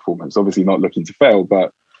performance. Obviously not looking to fail,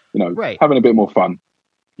 but, you know, having a bit more fun.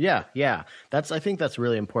 Yeah. I think that's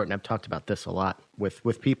really important. I've talked about this a lot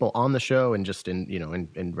with people on the show and just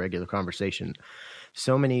in regular conversation.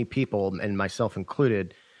 So many people, and myself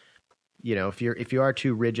included, you know, if you are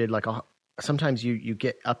too rigid, like sometimes you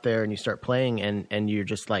get up there and you start playing and you're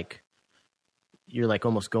just like, you're like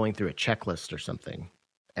almost going through a checklist or something,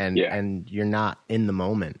 and you're not in the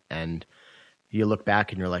moment, and you look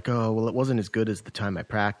back and you're like, oh, well, it wasn't as good as the time I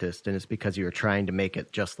practiced. And it's because you were trying to make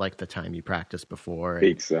it just like the time you practiced before. And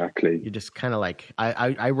exactly. you just kind of like,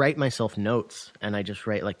 I write myself notes, and I just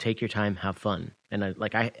write like, take your time, have fun. And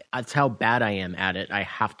that's how bad I am at it. I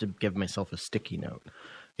have to give myself a sticky note,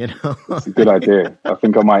 you know? It's a good idea. I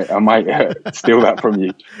think I might steal that from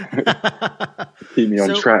you. Keep me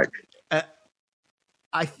on track.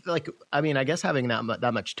 I guess having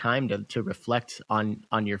that much time to reflect on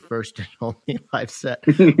your first and only live set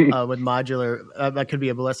with Modular, that could be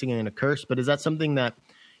a blessing and a curse. But is that something that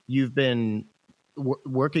you've been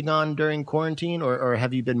working on during quarantine, or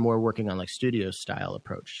have you been more working on like studio style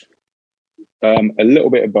approach? A little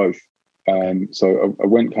bit of both. So I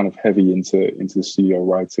went kind of heavy into the studio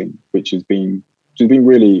writing, which has been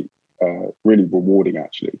really really rewarding,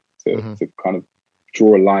 actually, to kind of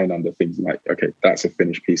draw a line under things and like, okay, that's a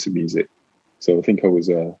finished piece of music. So I think I was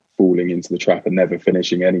falling into the trap and never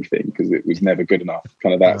finishing anything because it was never good enough.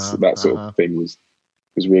 Kind of that sort of thing was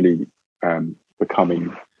really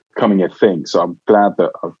becoming a thing. So I'm glad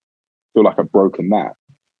that I feel like I've broken that.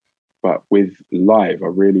 But with live,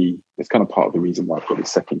 it's kind of part of the reason why I've got this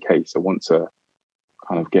second case. I want to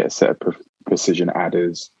kind of get a set of precision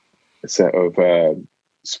adders, a set of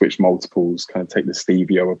switch multiples, kind of take the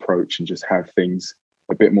Stevio approach and just have things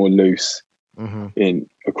a bit more loose in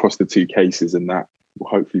across the two cases, and that will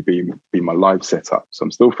hopefully be my live setup. So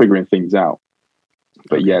I'm still figuring things out,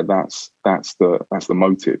 but that's the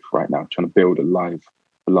motive right now, trying to build a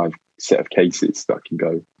live set of cases that I can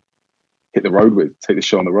go hit the road with, take the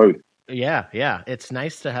show on the road. Yeah. It's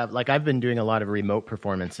nice to have, like, I've been doing a lot of remote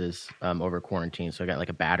performances over quarantine. So I got like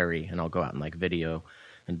a battery and I'll go out and like video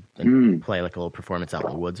and play like a little performance out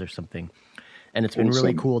in the woods or something. And it's been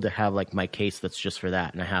really cool to have like my case that's just for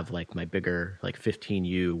that. And I have like my bigger like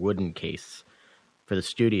 15U wooden case for the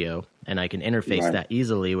studio, and I can interface that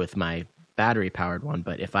easily with my battery powered one.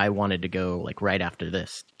 But if I wanted to go like right after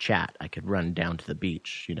this chat, I could run down to the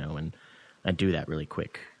beach, you know, and I do that really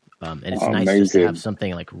quick. And it's nice just to have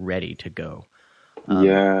something like ready to go.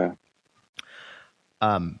 I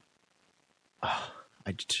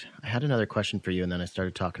had another question for you, and then I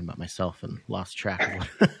started talking about myself and lost track of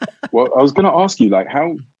it. Well, I was going to ask you, like,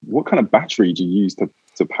 what kind of battery do you use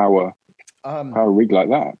to power a rig like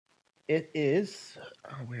that? It is.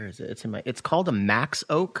 Where is it? It's called a Max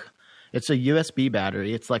Oak. It's a USB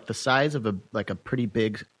battery. It's like the size of a pretty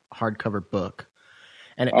big hardcover book,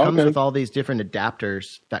 and it comes with all these different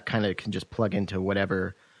adapters that kind of can just plug into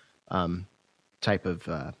whatever type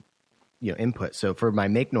of input. So for my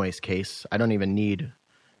Make Noise case, I don't even need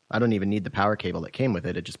the power cable that came with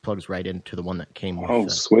it. It just plugs right into the one that came with. Oh,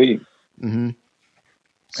 sweet. Mm-hmm.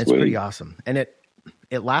 It's pretty awesome, and it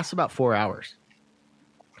lasts about 4 hours.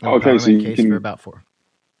 Okay, so you can for about 4.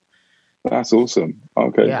 That's awesome.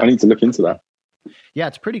 Okay, yeah. I need to look into that. Yeah,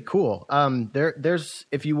 it's pretty cool. There's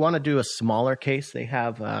if you want to do a smaller case, they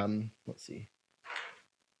have let's see.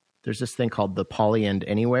 There's this thing called the Polyend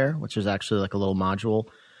Anywhere, which is actually like a little module.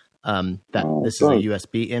 This is a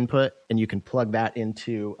USB input, and you can plug that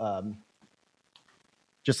into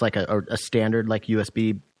just like a standard like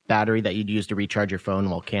USB battery that you'd use to recharge your phone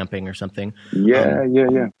while camping or something. Yeah.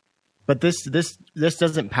 But this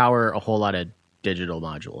doesn't power a whole lot of digital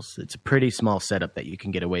modules. It's a pretty small setup that you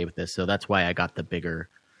can get away with this. So that's why I got the bigger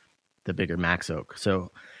Max Oak.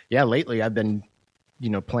 So yeah, lately I've been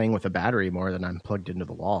playing with a battery more than I'm plugged into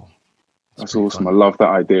the wall. That's awesome. Fun. I love that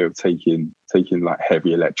idea of taking like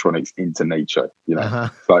heavy electronics into nature.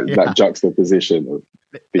 That juxtaposition of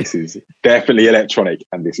this is definitely electronic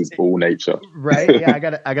and this is all nature. Right?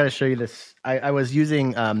 Yeah, I gotta show you this. I was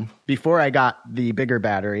using before I got the bigger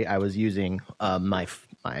battery, I was using my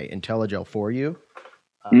IntelliGel 4U.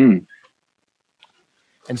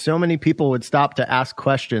 And so many people would stop to ask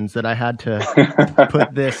questions that I had to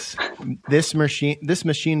put this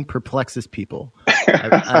machine perplexes people.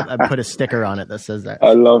 I put a sticker on it that says that.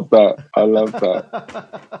 I love that.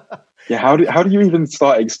 Yeah, how do you even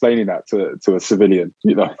start explaining that to a civilian?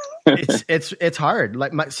 It's hard.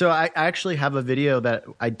 So I actually have a video that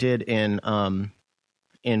I did in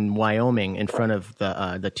Wyoming in front of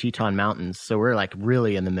the Teton Mountains. So we're like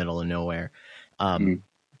really in the middle of nowhere. I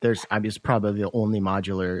was probably the only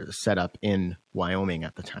modular setup in Wyoming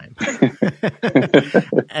at the time.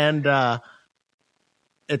 And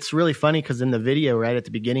it's really funny because in the video right at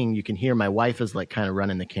the beginning, you can hear my wife is like kind of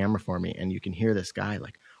running the camera for me, and you can hear this guy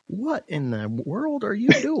like, "What in the world are you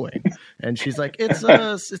doing?" And she's like, "It's like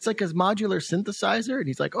a modular synthesizer." And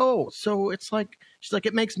he's like, "Oh, so it's like," she's like,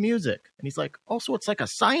 "It makes music." And he's like, "Also, it's like a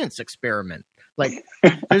science experiment." Like,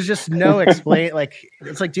 there's just no explain. Like,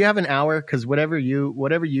 it's like, do you have an hour? Because whatever you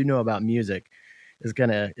know about music is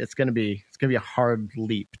it's gonna be a hard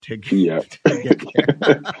leap to get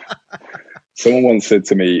there. Someone once said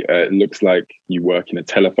to me, "It looks like you work in a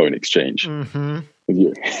telephone exchange." Mm-hmm.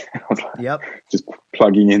 I was like, yep. Just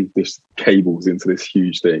plugging in this cables into this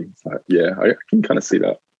huge thing. It's like, yeah, I can kind of see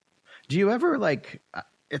that. Do you ever like?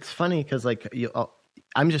 It's funny because like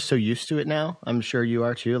I'm just so used to it now. I'm sure you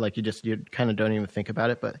are too. Like you kind of don't even think about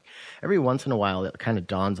it, but every once in a while it kind of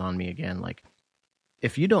dawns on me again. Like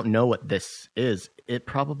if you don't know what this is, it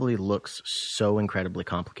probably looks so incredibly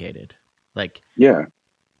complicated. Like yeah.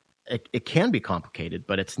 It can be complicated,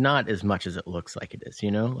 but it's not as much as it looks like it is,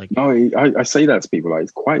 Like no, I say that to people. Like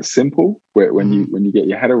it's quite simple when you get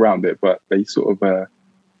your head around it. But they sort of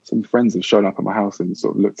some friends have shown up at my house and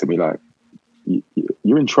sort of looked at me like,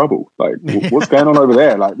 "You're in trouble. Like what's going on over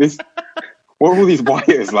there? Like this. What are all these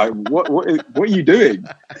wires? Like what are you doing?"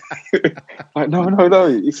 Like no.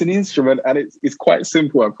 It's an instrument and it's quite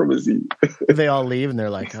simple. I promise you. They all leave and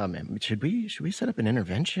they're like, "Oh man, should we set up an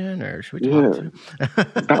intervention or should we talk to him?"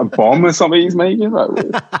 Is that a bomb or something he's making?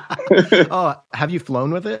 Like, oh, have you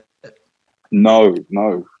flown with it? No.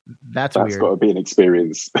 That's weird. Got to be an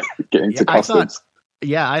experience getting to customs.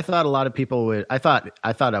 I thought a lot of people would. I thought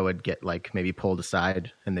I would get like maybe pulled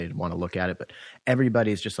aside and they'd want to look at it, but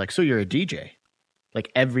everybody's just like, "So you're a DJ?" Like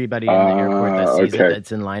everybody in the airport that sees it,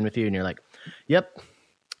 that's in line with you, and you're like, "Yep."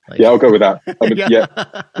 Like, yeah, I'll go with that. Yeah,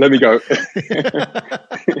 let me go.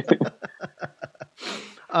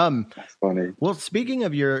 That's funny. Well, speaking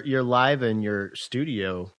of your live and your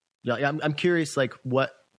studio, I'm curious, like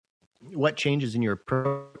what changes in your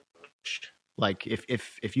approach? Like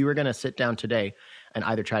if you were going to sit down today and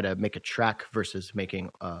either try to make a track versus making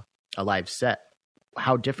a live set,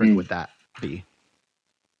 how different would that be?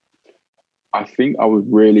 I think I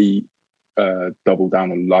would really double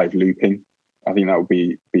down on live looping. I think that would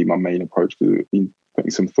be my main approach to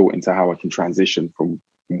putting some thought into how I can transition from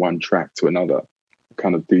one track to another,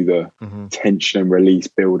 kind of do the tension and release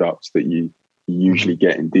build-ups that you usually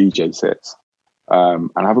get in DJ sets.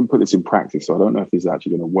 And I haven't put this in practice, so I don't know if this is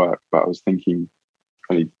actually going to work, but I was thinking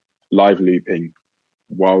kind of live looping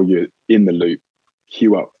while you're in the loop,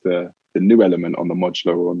 cue up the new element on the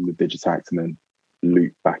modular or on the Digitact, and then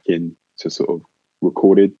loop back in to sort of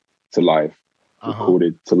recorded to live,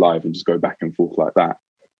 recorded to live, and just go back and forth like that.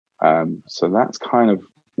 So that's kind of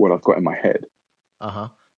what I've got in my head.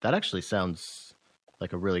 That actually sounds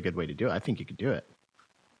like a really good way to do it. I think you could do it.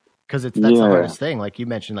 Because that's the hardest thing. Like you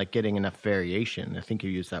mentioned, like getting enough variation. I think you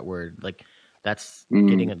used that word. Like that's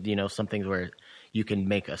getting, something where you can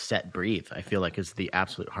make a set breathe. I feel like is the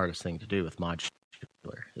absolute hardest thing to do with modular,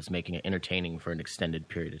 is making it entertaining for an extended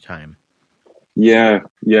period of time. Yeah,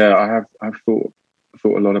 I've thought a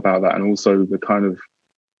lot about that, and also the kind of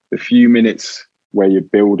the few minutes where you're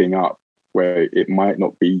building up, where it might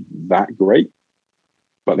not be that great,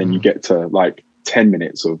 but then you get to like 10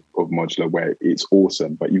 minutes of modular where it's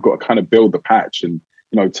awesome, but you've got to kind of build the patch and,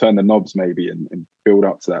 you know, turn the knobs maybe and build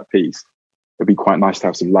up to that piece. It'd be quite nice to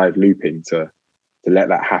have some live looping to let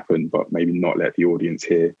that happen, but maybe not let the audience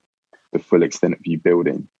hear the full extent of you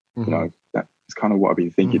building. You know, that's kind of what I've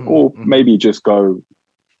been thinking. Or maybe just go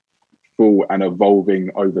full and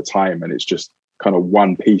evolving over time, and it's just kind of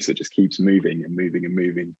one piece that just keeps moving and moving and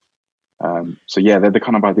moving. So yeah, they're the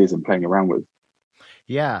kind of ideas I'm playing around with.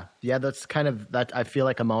 Yeah, that's kind of that. I feel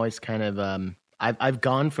like I'm always kind of I've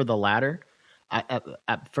gone for the latter.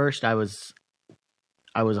 At first, I was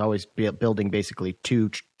always building basically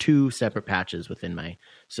two separate patches within my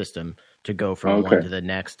system to go from one to the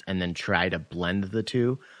next, and then try to blend the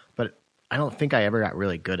two. But I don't think I ever got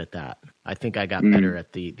really good at that. I think I got better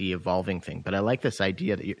at the evolving thing. But I like this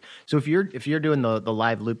idea that so if you're doing the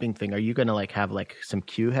live looping thing, are you going to like have like some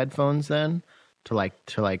Q headphones then to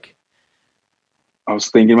like? I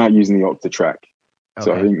was thinking about using the Octatrack.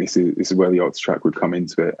 So I think this is where the Octatrack would come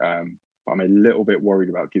into it. But I'm a little bit worried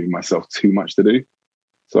about giving myself too much to do.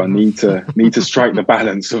 So I need to strike the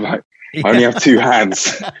balance of like, I only have two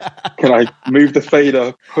hands. Can I move the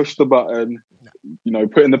fader, push the button, you know,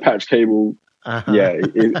 put in the patch cable? Yeah,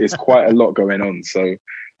 it's quite a lot going on. So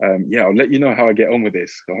I'll let you know how I get on with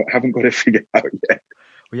this. I haven't got it figured out yet.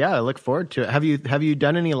 Well, yeah, I look forward to it. Have you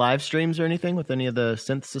done any live streams or anything with any of the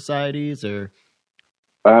synth societies or?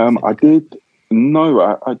 I did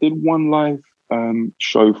one live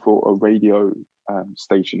show for a radio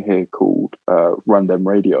station here called Run Them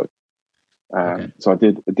Radio. So I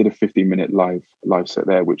did a 15-minute live set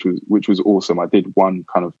there, which was awesome. I did one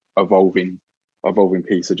kind of evolving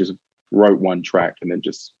piece. I just wrote one track and then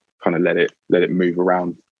just kind of let it move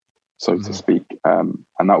around, so to speak. And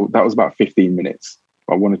that was about 15 minutes.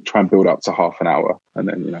 I want to try and build up to half an hour, and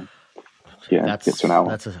then get to an hour.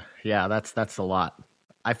 That's a lot.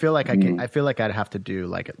 I feel like I feel like I'd have to do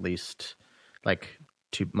like at least like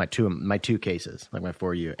my two cases, like my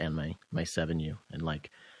 4U and my 7U, and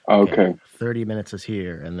like 30 minutes is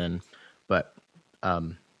here, and then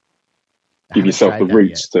give yourself the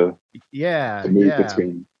roots to move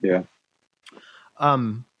between.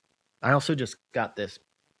 I also just got this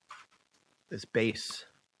bass.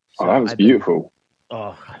 So that was beautiful.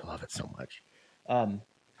 I love it so much.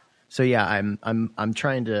 So yeah, I'm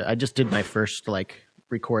trying to. I just did my first like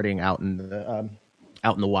recording out in the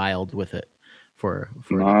wild with it for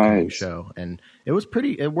the show, and it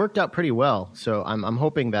worked out pretty well. So I'm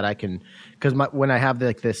hoping that I can, because when I have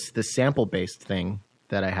like this sample based thing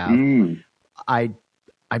that I have, I'm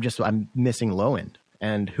missing low end,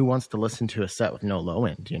 and who wants to listen to a set with no low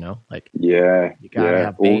end? You know, like you gotta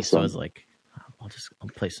have bass. Awesome. So I was like, I'll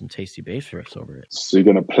play some tasty bass riffs over it. So you're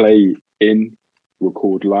gonna play in,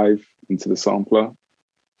 record live into the sampler?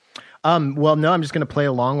 Well, no, I'm just going to play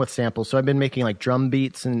along with samples. So I've been making like drum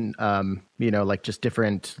beats and, like just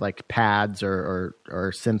different like pads or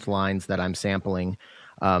synth lines that I'm sampling.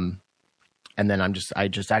 And then I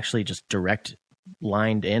just actually direct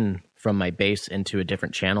lined in from my bass into a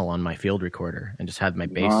different channel on my field recorder and just had my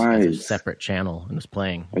bass as a separate channel and was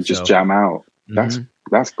playing. And just jam out.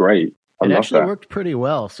 That's great. It actually worked pretty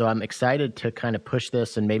well. So I'm excited to kind of push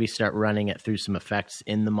this and maybe start running it through some effects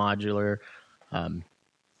in the modular.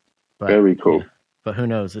 Very cool. Yeah, but who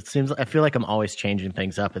knows? I feel like I'm always changing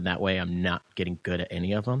things up, and that way I'm not getting good at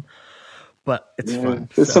any of them. But it's fun.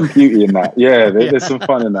 There's some beauty in that. Yeah, there's some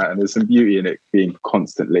fun in that, and there's some beauty in it being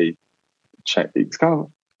constantly checked. It's kind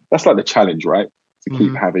of, that's like the challenge, right? To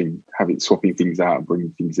keep having swapping things out and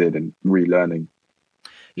bringing things in and relearning.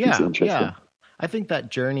 Yeah, yeah. I think that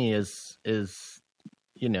journey is that's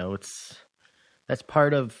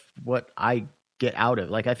part of what I get out of.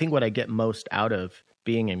 Like, I think what I get most out of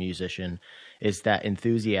being a musician is that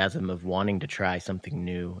enthusiasm of wanting to try something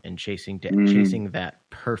new and chasing that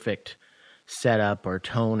perfect setup or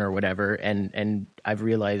tone or whatever. And I've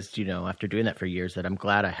realized, after doing that for years, that I'm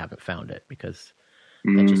glad I haven't found it, because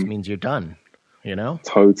that just means you're done,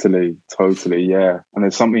 Totally. Yeah. And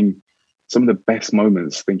there's some of the best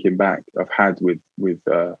moments thinking back I've had with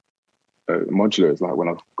modular is like when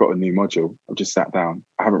I've got a new module, I've just sat down,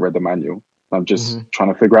 I haven't read the manual. I'm just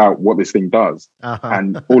trying to figure out what this thing does.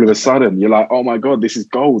 And all of a sudden you're like, oh my God, this is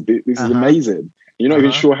gold. This is amazing. You're not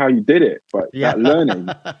even sure how you did it, but that learning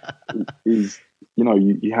is,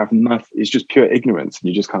 you have nothing. It's just pure ignorance. And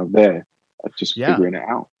you're just kind of there, just figuring it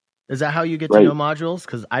out. Is that how you get Great. to know modules?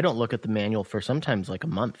 Because I don't look at the manual for sometimes like a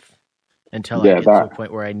month until I get to a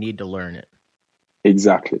point where I need to learn it.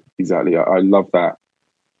 Exactly. I love that.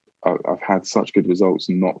 I've had such good results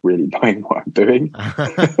not really knowing what I'm doing.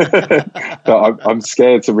 But I'm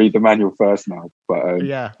scared to read the manual first now. But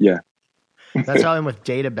yeah. That's how I'm with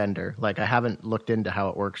Databender. Like, I haven't looked into how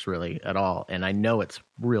it works really at all. And I know it's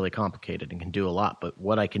really complicated and can do a lot. But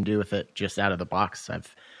what I can do with it just out of the box,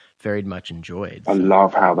 I've very much enjoyed. So. I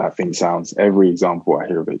love how that thing sounds. Every example I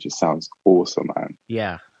hear of it just sounds awesome, man.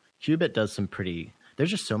 Yeah. Qubit does some pretty...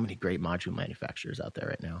 There's just so many great module manufacturers out there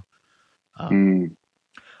right now.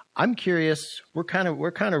 I'm curious. We're kind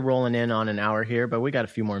of rolling in on an hour here, but we got a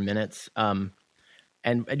few more minutes. And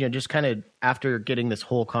you know, just kind of after getting this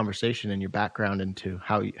whole conversation and your background into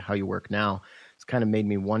how you work now, it's kind of made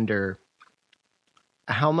me wonder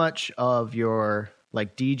how much of your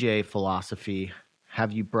like DJ philosophy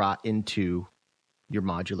have you brought into your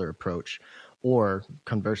modular approach, or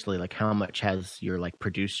conversely, like how much has your like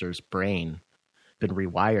producer's brain been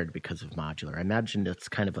rewired because of modular? I imagine it's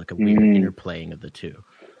kind of like a weird interplaying of the two.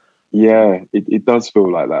 Yeah, it does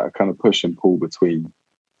feel like that. I kind of push and pull between,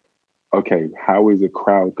 okay, how is a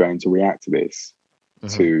crowd going to react to this?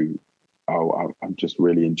 To, I'm just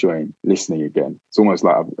really enjoying listening again. It's almost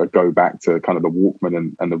like I go back to kind of the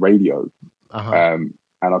Walkman and the radio. And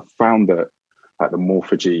I've found that like the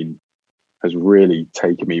Morphogene has really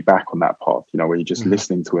taken me back on that path, you know, where you're just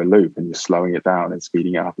listening to a loop and you're slowing it down and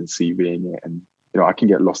speeding it up and CVing it. And, you know, I can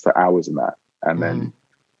get lost for hours in that. And then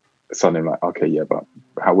suddenly I'm like, okay, yeah, but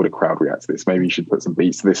how would a crowd react to this? Maybe you should put some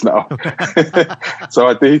beats to this now. So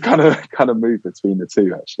I do kind of move between the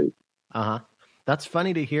two, actually. That's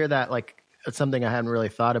funny to hear that. Like, it's something I hadn't really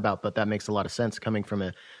thought about, but that makes a lot of sense coming from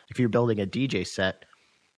if you're building a DJ set,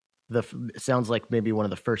 it sounds like maybe one of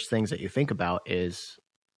the first things that you think about is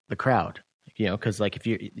the crowd, you know, because like if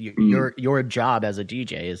your job as a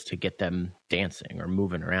DJ is to get them dancing or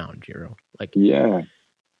moving around, you know, like,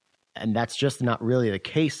 and that's just not really the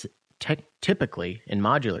case typically in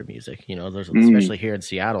modular music. You know, there's especially here in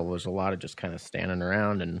Seattle, there's a lot of just kind of standing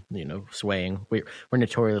around and, you know, swaying. We're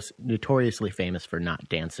notoriously famous for not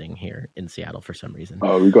dancing here in Seattle for some reason.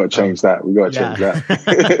 Oh, we got to change that. We got to change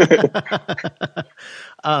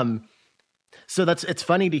that. So it's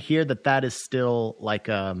funny to hear that is still like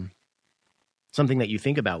something that you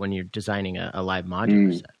think about when you're designing a live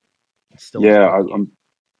modular set. Still I'm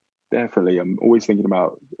definitely. I'm always thinking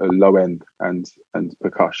about low end and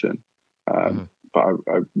percussion. But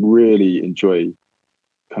I really enjoy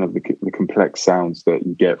kind of the complex sounds that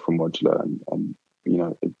you get from modular, and you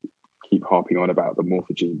know, keep harping on about the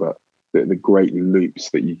Morphogene, but the great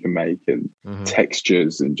loops that you can make and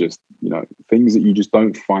textures and just, you know, things that you just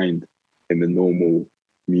don't find in the normal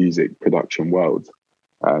music production world.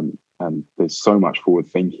 And there's so much forward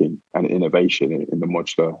thinking and innovation in the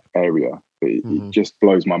modular area. It just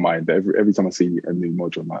blows my mind. Every time I see a new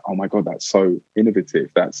module, I'm like, oh my God, that's so innovative.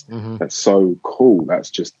 That's so cool. I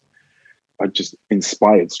just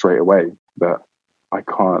inspired straight away that I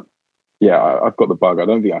can't. Yeah, I've got the bug. I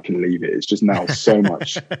don't think I can leave it. It's just now so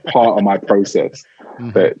much part of my process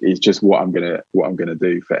that it's just what I'm gonna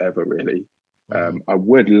do forever, really. I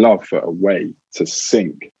would love for a way to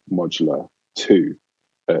sync modular to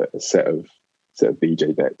a set of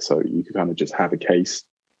DJ decks, so you could kind of just have a case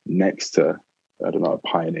next to, I don't know, a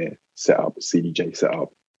Pioneer setup, a CDJ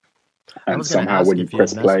setup, and somehow when you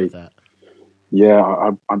press play, I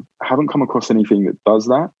haven't come across anything that does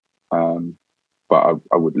that, but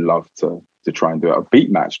I would love to try and do it. I've beat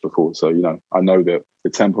matched before, so you know, I know that the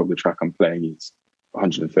tempo of the track I'm playing is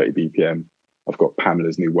 130 BPM. I've got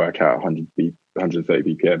Pamela's new workout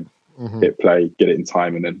 130 BPM. Hit play, get it in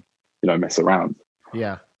time, and then, you know, mess around.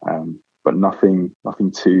 But nothing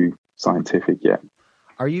too scientific yet.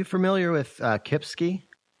 Are you familiar with Kipski?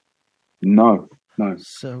 No.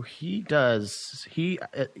 So he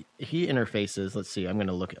interfaces. Let's see. I'm going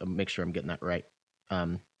to make sure I'm getting that right,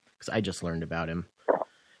 because I just learned about him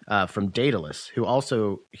from Daedalus, who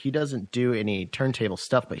also, he doesn't do any turntable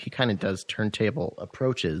stuff, but he kind of does turntable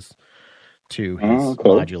approaches to his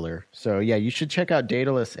modular. So yeah, you should check out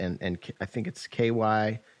Daedalus and I think it's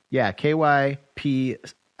KYPSKI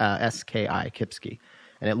Kipski.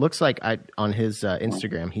 And it looks like on his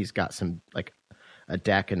Instagram, he's got some like a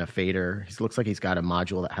deck and a fader. He looks like he's got a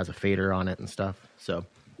module that has a fader on it and stuff. So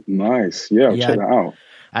nice. Yeah, check that out.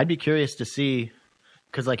 I'd be curious to see,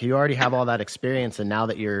 because like you already have all that experience, and now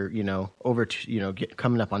that you're, you know,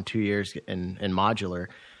 coming up on 2 years in modular,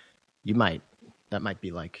 that might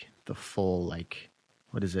be like the full, like,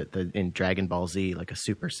 what is it, in Dragon Ball Z, like a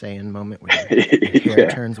Super Saiyan moment where your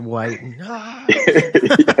hair turns white. And,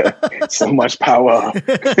 so much power.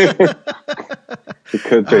 It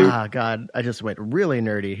could be. Ah, God, I just went really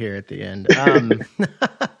nerdy here at the end.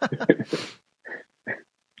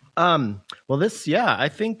 Well, I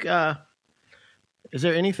think, is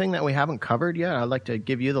there anything that we haven't covered yet? I'd like to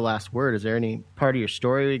give you the last word. Is there any part of your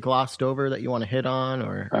story we glossed over that you want to hit on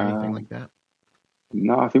or anything like that?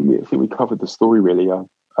 No, I think we covered the story really.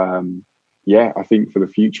 I think for the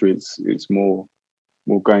future, it's more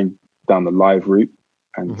going down the live route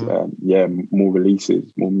and more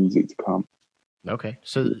releases, more music to come. Okay.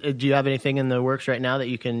 So do you have anything in the works right now that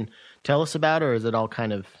you can tell us about, or is it all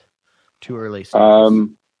kind of too early?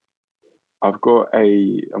 I'm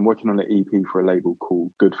working on an EP for a label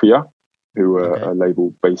called Good For Ya, who are a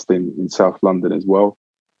label based in South London as well.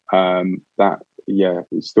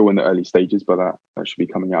 It's still in the early stages, but that should be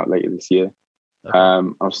coming out later this year. Okay.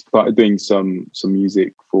 I've started doing some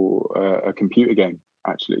music for a computer game,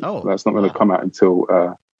 actually. Oh, that's not going to come out until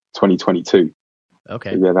 2022.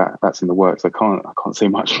 Okay. So that's in the works. I can't say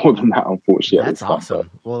much more than that, unfortunately. That's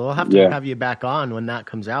awesome. Well, we'll have to have you back on when that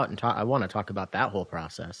comes out and talk. I want to talk about that whole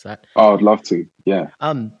process. I'd love to. Yeah.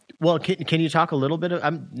 Well, can you talk a little bit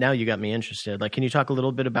of? Now you got me interested. Like, can you talk a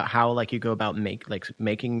little bit about how you go about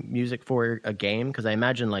making music for a game? Because I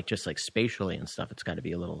imagine just spatially and stuff, it's got to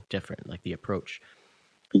be a little different, like the approach.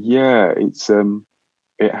 Yeah,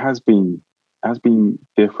 it has been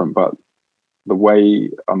different, but the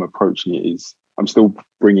way I'm approaching it is I'm still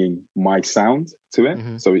bringing my sound to it.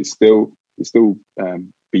 Mm-hmm. So it's still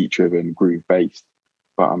beat driven, groove based,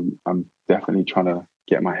 but I'm definitely trying to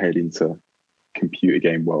get my head into computer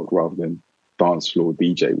game world rather than dance floor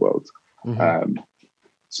DJ world. Mm-hmm.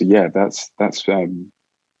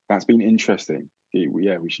 That's been interesting.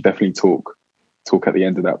 We should definitely talk at the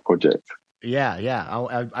end of that project. Yeah.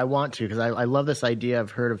 I want to, because I love this idea.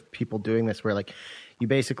 I've heard of people doing this where you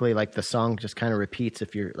basically the song just kind of repeats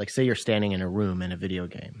if you're say you're standing in a room in a video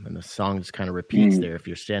game and the song just kind of repeats there if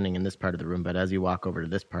you're standing in this part of the room, but as you walk over to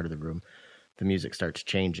this part of the room, the music starts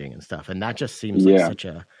changing and stuff. And that just seems like such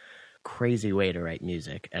a crazy way to write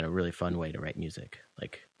music and a really fun way to write music, or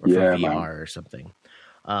for VR or something.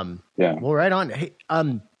 Well, right on. Hey,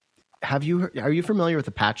 are you familiar with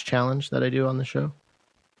the patch challenge that I do on the show?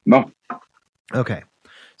 No. Okay.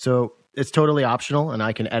 So it's totally optional, and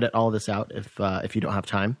I can edit all this out if you don't have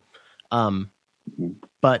time.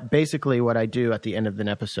 But basically what I do at the end of an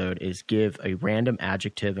episode is give a random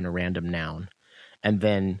adjective and a random noun, and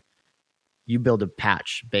then you build a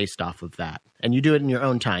patch based off of that. And you do it in your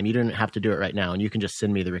own time. You don't have to do it right now, and you can just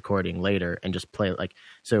send me the recording later and just play it.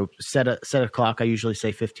 So set a clock. I usually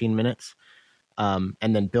say 15 minutes, and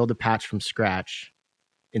then build a patch from scratch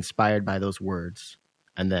inspired by those words,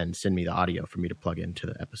 and then send me the audio for me to plug into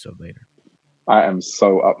the episode later. I am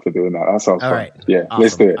so up for doing that. That sounds fun. Right. Yeah,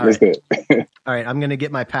 awesome. Let's do it. All right, I'm going to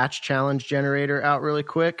get my patch challenge generator out really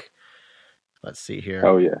quick. Let's see here.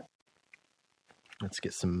 Oh, yeah. Let's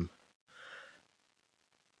get some...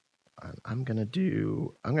 I'm gonna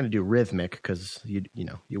do rhythmic because you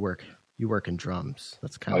work in drums.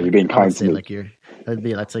 That's kind of you're being kind to me.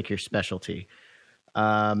 That's like your specialty.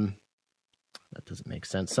 That doesn't make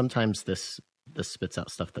sense. Sometimes this spits out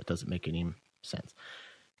stuff that doesn't make any sense.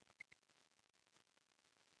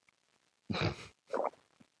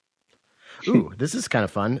 Ooh, this is kind of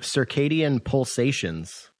fun. Circadian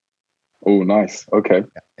pulsations. Oh, nice. Okay.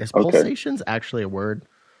 Is pulsations actually a word?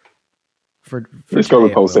 Let's go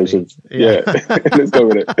with pulsations. Yeah. Let's go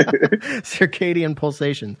with it. Circadian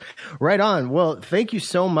pulsations. Right on. Well, thank you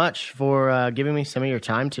so much for giving me some of your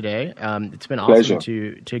time today. It's been awesome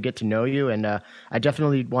to get to know you, and I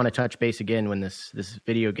definitely want to touch base again when this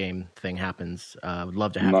video game thing happens. I would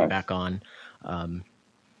love to have you back on.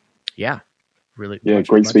 Really. Yeah,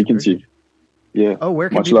 great speaking to you. Yeah. Oh, where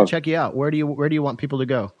can people check you out? Where do you want people to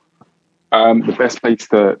go? The best place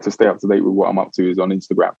to stay up to date with what I'm up to is on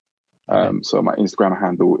Instagram. So my Instagram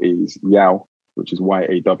handle is Yaw, which is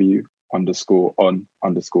YAW _on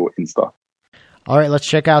 _Insta. All right, let's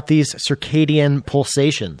check out these circadian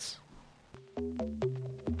pulsations.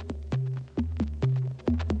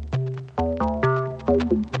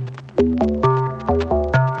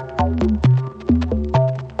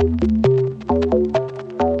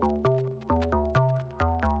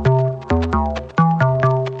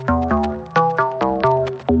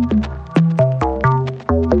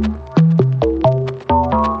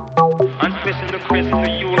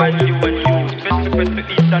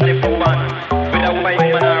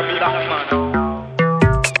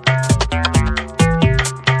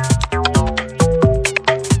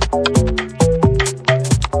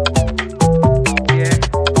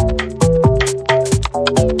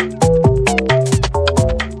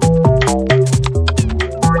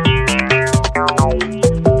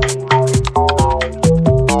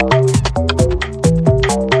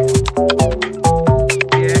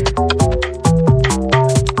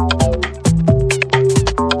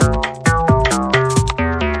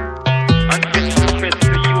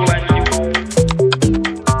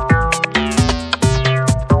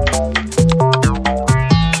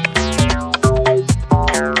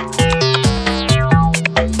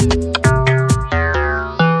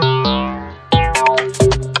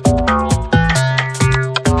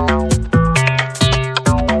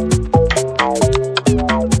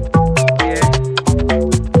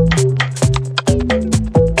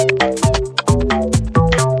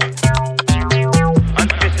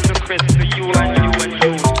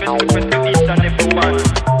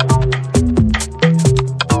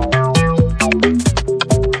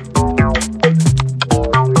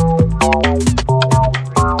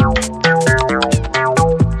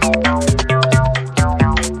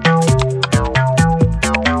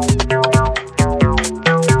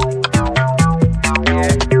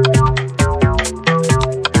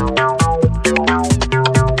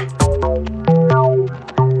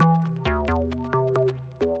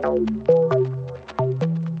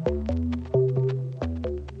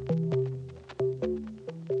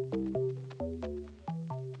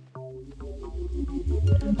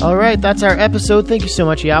 All right, that's our episode. Thank you so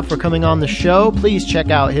much, Jaap, for coming on the show. Please check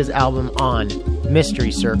out his album on Mystery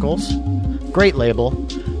Circles. Great label,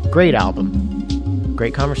 great album,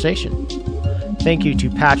 great conversation. Thank you to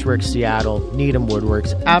Patchwork Seattle, Needham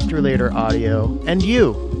Woodworks, After Later Audio, and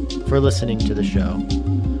you for listening to the show.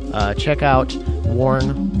 Check out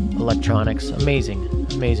Warn Electronics. Amazing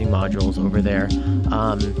modules over there.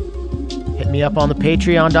 Hit me up on the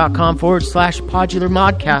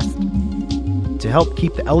patreon.com/PodularModcast to help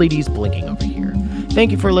keep the LEDs blinking over here. Thank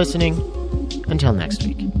you for listening. Until next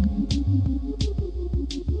week.